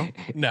gonna go?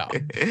 No.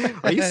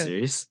 Are you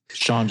serious?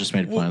 Sean just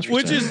made plans for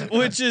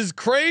which is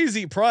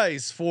crazy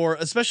price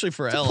especially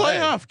for LA.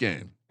 Playoff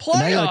game.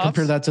 Now you gotta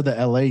compare that to the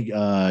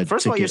LA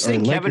First of all, you're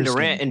saying Kevin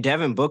Durant and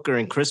Devin Booker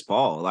and Chris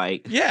Paul.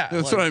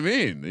 That's what I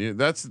mean.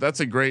 That's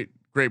a great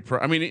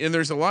I mean, and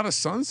there's a lot of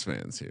Suns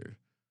fans here.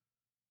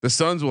 The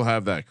Suns will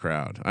have that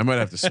crowd. I might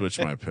have to switch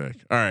my pick.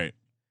 All right.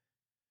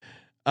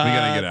 We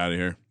gotta get out of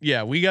here.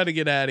 Yeah, we got to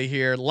get out of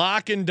here.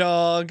 Lock and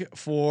dog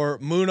for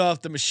Moon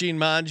Off the Machine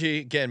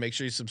Manji. Again, make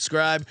sure you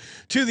subscribe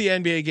to the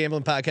NBA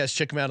Gambling Podcast.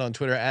 Check him out on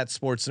Twitter at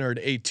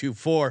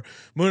SportsNerd824.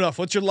 Moon Off,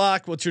 what's your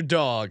lock? What's your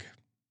dog?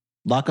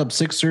 Lock up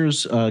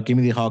Sixers. Give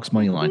me the Hawks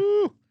money line.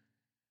 Woo.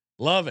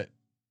 Love it.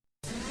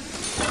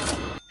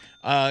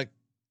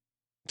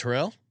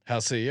 Terrell, how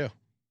say you?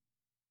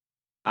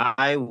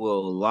 I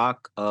will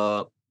lock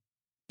up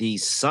the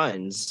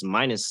Suns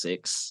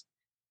 -6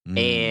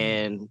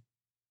 and.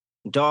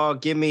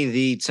 Dog, give me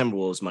the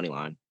Timberwolves money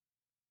line.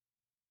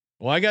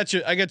 Well, I got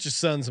your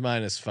Suns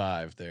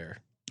 -5 there.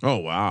 Oh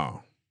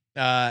wow!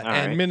 And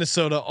right.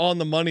 Minnesota on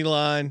the money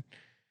line.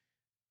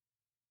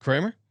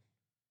 Kramer.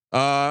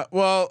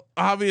 Well,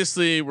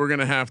 obviously we're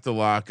gonna have to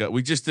lock up.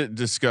 We just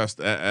discussed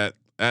at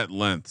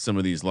length some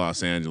of these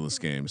Los Angeles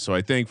games. So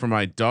I think for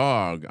my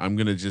dog, I'm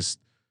gonna just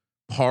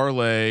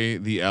parlay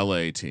the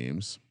LA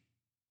teams.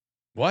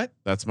 What?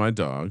 That's my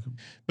dog.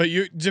 But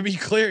to be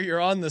clear,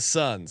 you're on the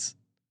Suns.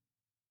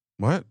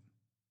 What?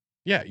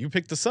 Yeah, you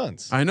picked the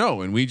Suns. I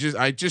know, and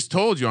I just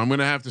told you I'm going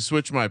to have to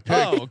switch my pick.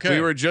 Oh, okay.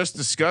 We were just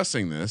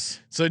discussing this.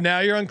 So now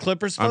you're on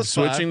Clippers. I'm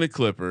switching to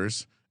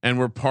Clippers, and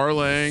we're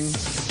parlaying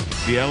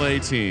the LA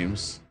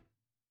teams.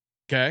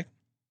 Okay.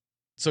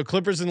 So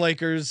Clippers and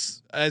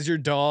Lakers as your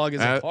dog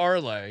as a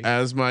parlay.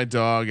 As my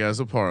dog as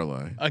a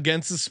parlay.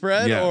 Against the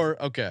spread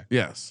or okay.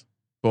 Yes.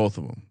 Both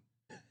of them.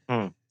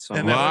 So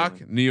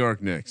Lock New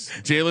York Knicks.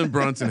 Jalen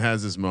Brunson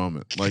has his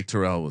moment, like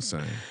Terrell was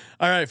saying.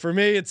 All right, for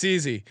me it's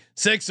easy.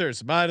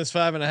 Sixers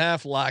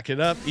 -5.5. Lock it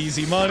up.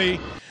 Easy money.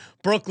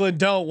 Brooklyn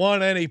don't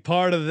want any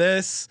part of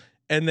this.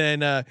 And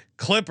then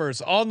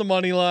Clippers on the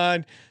money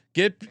line.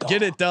 Get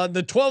it done.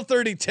 The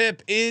 12:30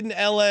 tip in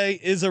LA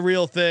is a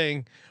real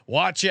thing.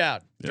 Watch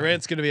out.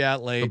 Durant's going to be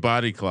out late. The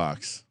body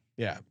clocks.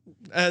 Yeah.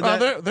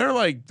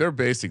 They're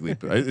basically.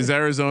 Is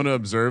Arizona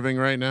observing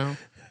right now?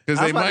 Because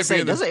they might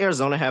say, doesn't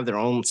Arizona have their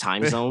own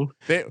time zone?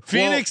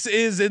 Phoenix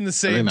is in the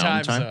same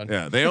time zone.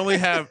 Yeah, they only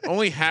have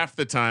half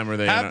the time. Are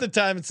they? Half the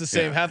time it's the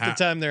same. Half the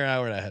time they're an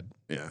hour ahead.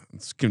 Yeah,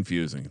 it's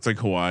confusing. It's like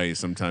Hawaii.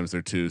 Sometimes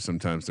they're 2,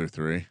 sometimes they're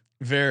 3.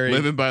 Very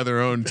living by their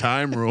own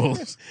time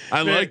rules.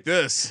 I like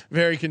this.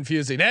 Very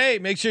confusing. Hey,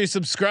 make sure you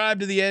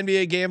subscribe to the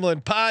NBA Gambling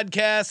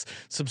Podcast.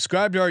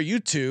 Subscribe to our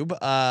YouTube.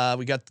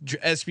 We got the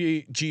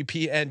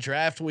SBGPN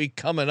Draft Week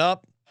coming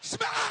up.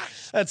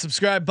 Smash that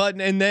subscribe button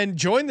and then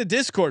join the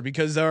Discord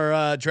because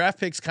our draft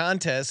picks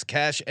contest,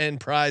 cash and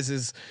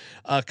prizes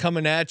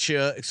coming at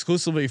you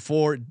exclusively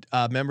for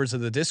members of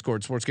the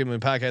Discord.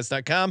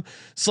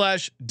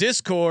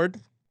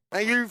 SportsGamblingPodcast.com/Discord.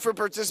 Thank you for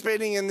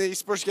participating in the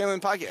Sports Gambling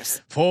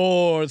Podcast.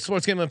 For the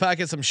Sports Gambling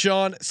Podcast, I'm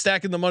Sean,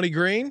 stacking the money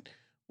green.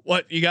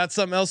 What, you got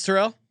something else,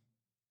 Terrell?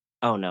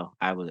 Oh no,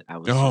 I was.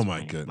 Oh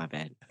my god, my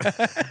bad.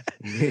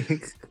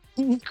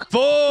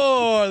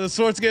 For the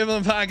Sports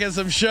Gambling Podcast,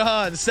 I'm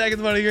Sean, stacking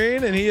the money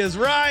green, and he is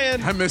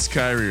Ryan. I miss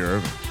Kyrie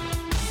Irving.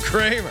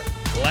 Kramer.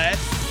 Let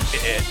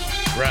it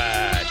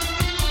ride.